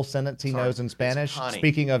best full sentence he Sorry, knows in Spanish. Connie.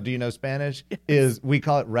 Speaking of, do you know Spanish? Is we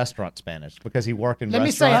call it restaurant Spanish because he worked in Let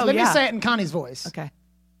me say it. restaurants. Let me yeah. say it in Connie's voice. Okay.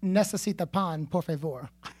 Necesita pan, por favor.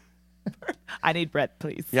 I need bread,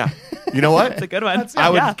 please. Yeah. You know what? It's a good one. I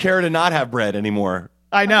would Yeah. care to not have bread anymore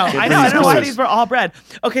I know. I bring don't these know why clues. these were all bread.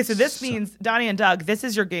 Okay, so this means Donnie and Doug, this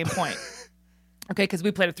is your game point. Okay, because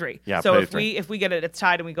we played a 3. Yeah, so played a if 3. we get it, it's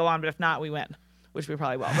tied and we go on. But if not, we win, which we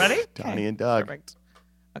probably will. Ready? Donnie and Doug. Perfect.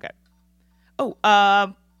 Okay. Oh,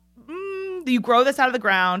 you grow this out of the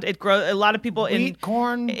ground. It grows. A lot of people Wheat,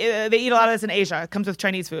 corn, they eat a lot of this in Asia. It comes with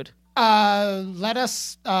Chinese food.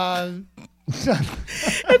 lettuce.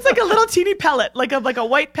 It's like a little teeny pellet, like a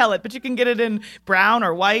white pellet, but you can get it in brown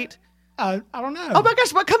or white. I don't know. Oh my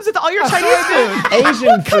gosh, what comes with all your Chinese food?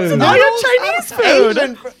 Asian food. All your Chinese food.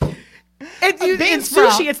 Asian. In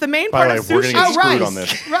sprout. sushi, it's the main By part the of way, we're gonna sushi. get screwed rice. on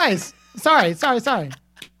this. Rice. Sorry. It's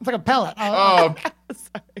like a pellet. Oh,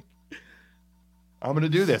 Sorry. I'm gonna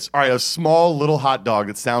do this. All right, a small little hot dog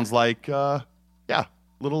that sounds like,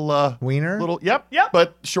 little Wiener? little, yep,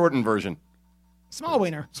 but shortened version. Small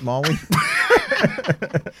wiener. Small wiener.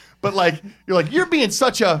 But like, you're being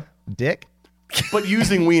such a, Dick. but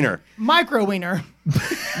using wiener. Micro wiener.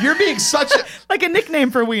 You're being such a. Like a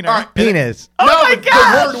nickname for wiener. All right, Penis. Oh no, my the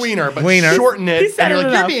gosh! word wiener, but Wiener. shorten it. He said and you're it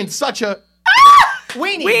like, you're enough. being such a.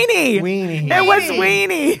 Weenie. Weenie. Weenie. It was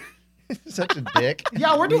weenie. Such a dick.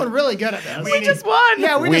 Yeah, we're doing really good at this. We just won.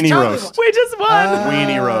 Yeah, we Weenie just totally roast. We just won.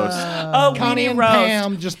 Weenie roast. Oh, Connie weenie and roast.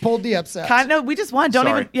 Pam just pulled the upset. No, we just won. Don't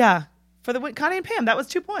Sorry. even. Yeah. For the Connie and Pam, that was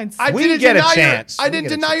 2 points. We didn't get a deny chance. I We didn't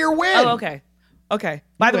get a deny chance. your win. Oh, okay. Okay.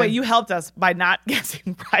 By the way, win. you helped us by not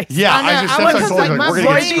guessing price. Yeah, I know, I just I said was I just told like, you, my we're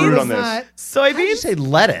gonna get brain screwed was on this. not- How'd you Soybeans? say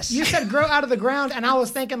lettuce? You said grow out of the ground, and I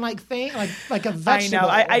was thinking like a I vegetable.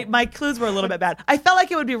 know. My clues were a little bit bad. I felt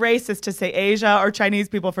like it would be racist to say Asia or Chinese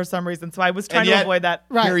people for some reason, so I was trying And to yet, avoid that.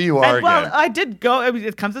 Right. Here you are And, well, again, I did go. I mean,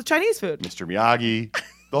 it comes with Chinese food. Mr. Miyagi.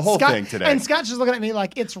 The whole Scott, thing today. And Scott's just looking at me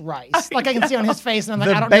like it's rice. Like I can see on his face, and I'm like,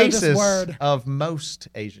 The I don't know this basis word. of most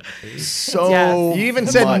Asian food. so Yes. You even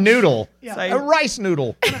said much. noodle. So A rice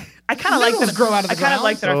noodle. I kind of like Noodles that. grow out of the I kind of ground.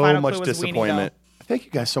 like that. Our So final much clue was disappointment. weenie, Thank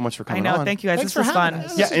you guys so much for though. I coming know. on. Thank you guys. Thanks This for was having fun.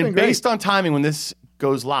 us. Yeah, This has been and great. based on timing, when this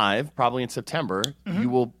goes live, probably in September, you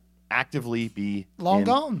will actively be Long in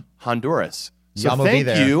gone. Honduras. So Yeah, I'm gonna be thank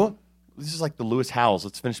there. you. This is like the Lewis Howes.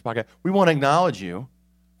 Let's finish the podcast. We want to acknowledge you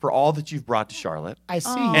for all that you've brought to Charlotte, I see.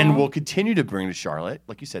 and we'll continue to bring to Charlotte.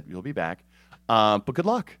 Like you said, you'll be back. But good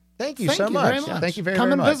luck. Thank you Thank so you much. very much. Thank you very, Come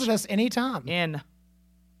very and much. visit us anytime. In.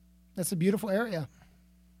 That's a beautiful area.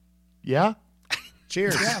 Yeah.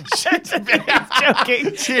 Cheers.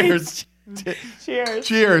 Joking. Cheers. Cheers.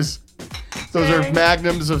 Cheers. Those are Thanks.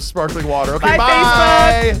 magnums of sparkling water. Okay, Bye,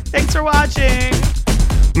 bye. Facebook. Thanks for watching.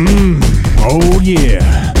 Oh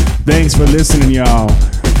yeah. Thanks for listening, y'all.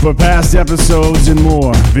 For past episodes and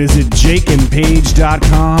more, visit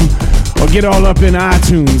jakeandpage.com or get all up in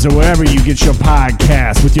iTunes or wherever you get your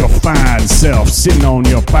podcast with your fine self sitting on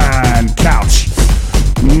your fine couch.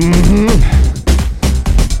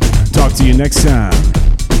 Talk to you next time.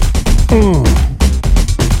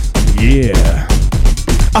 Yeah.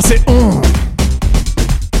 I said,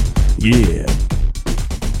 yeah.